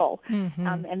a circle.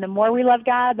 And the more we love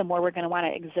God, the more we're going to want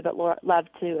to exhibit love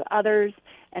to others.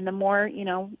 And the more, you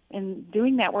know, in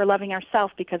doing that, we're loving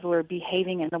ourselves because we're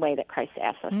behaving in the way that Christ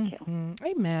asks us to.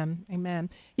 Amen. Amen.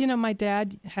 You know, my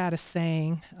dad had a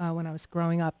saying when I was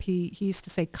growing up. He used to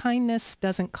say, kindness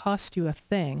doesn't cost you a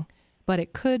thing, but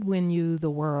it could win you the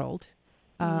world.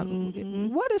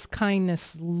 What does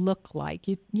kindness look like?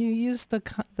 You use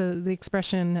the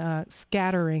expression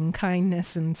scattering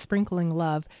kindness and sprinkling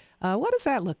love. What does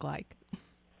that look like?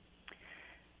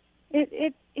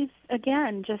 It is,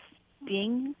 again, just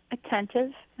being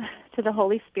attentive to the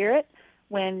Holy Spirit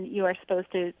when you are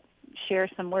supposed to share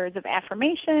some words of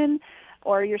affirmation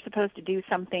or you're supposed to do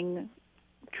something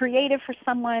creative for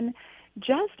someone.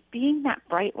 Just being that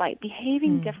bright light,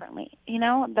 behaving differently. You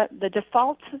know, the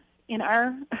default in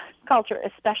our culture,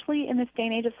 especially in this day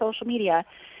and age of social media,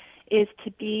 is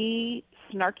to be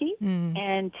snarky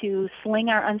and to sling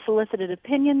our unsolicited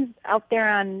opinions out there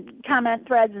on comment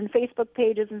threads and Facebook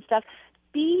pages and stuff.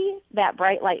 Be that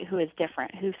bright light who is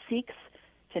different, who seeks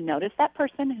to notice that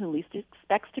person, who least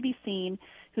expects to be seen,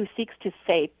 who seeks to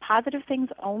say positive things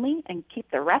only and keep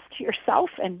the rest to yourself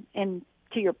and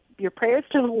to your prayers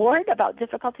to the Lord about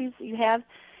difficulties that you have.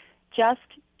 Just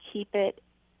keep it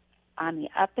on the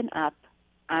up and up,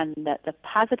 on the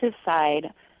positive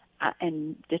side,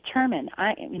 and determine,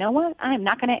 you know what, I'm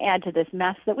not going to add to this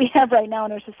mess that we have right now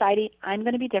in our society. I'm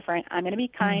going to be different. I'm going to be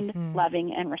kind,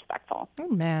 loving, and respectful.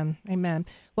 Amen. Amen.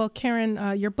 Well,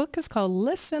 Karen, your book is called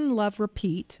Listen, Love,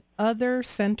 Repeat,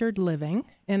 Other-Centered Living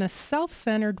in a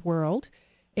Self-Centered World.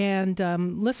 And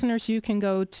listeners, you can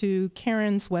go to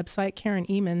Karen's website,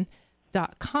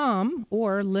 KarenEhman.com,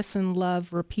 or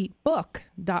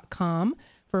listenloverepeatbook.com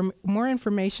for more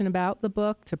information about the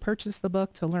book, to purchase the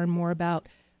book, to learn more about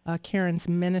Karen's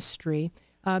ministry.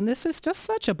 This is just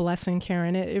such a blessing,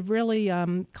 Karen. It really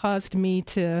caused me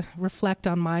to reflect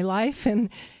on my life and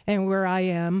where I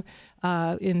am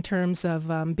in terms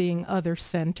of being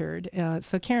other-centered.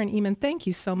 So Karen Ehman, thank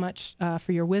you so much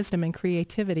for your wisdom and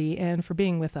creativity and for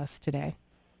being with us today.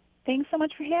 Thanks so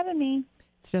much for having me.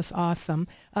 It's just awesome.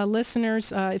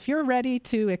 Listeners, if you're ready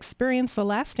to experience the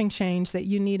lasting change that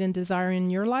you need and desire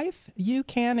in your life, you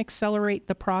can accelerate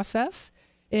the process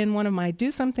in one of my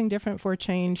Do Something Different for a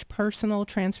Change personal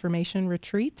transformation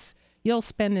retreats. You'll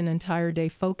spend an entire day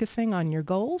focusing on your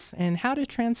goals and how to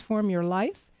transform your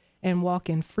life and walk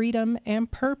in freedom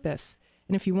and purpose.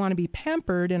 And if you want to be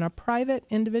pampered in a private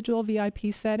individual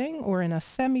VIP setting or in a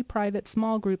semi-private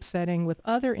small group setting with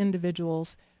other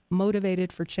individuals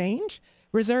motivated for change,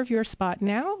 reserve your spot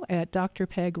now at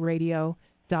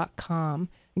drpegradio.com.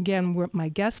 Again, my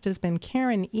guest has been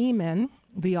Karen Ehman,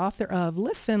 the author of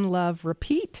Listen, Love,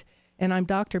 Repeat. And I'm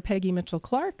Dr. Peggy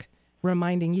Mitchell-Clark,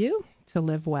 reminding you to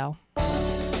live well.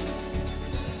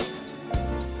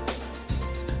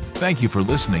 Thank you for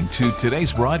listening to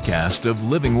today's broadcast of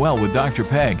Living Well with Dr.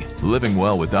 Peg. Living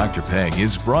Well with Dr. Peg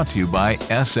is brought to you by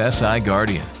SSI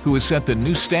Guardian, who has set the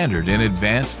new standard in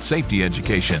advanced safety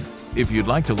education. If you'd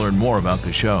like to learn more about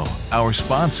the show, our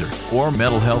sponsor, or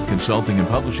mental health consulting and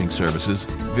publishing services,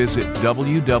 visit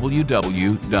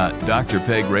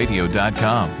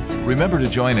www.drpegradio.com. Remember to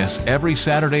join us every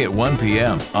Saturday at 1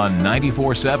 p.m. on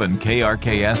 94.7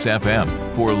 KRKS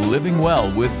FM for Living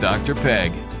Well with Dr.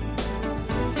 Peg.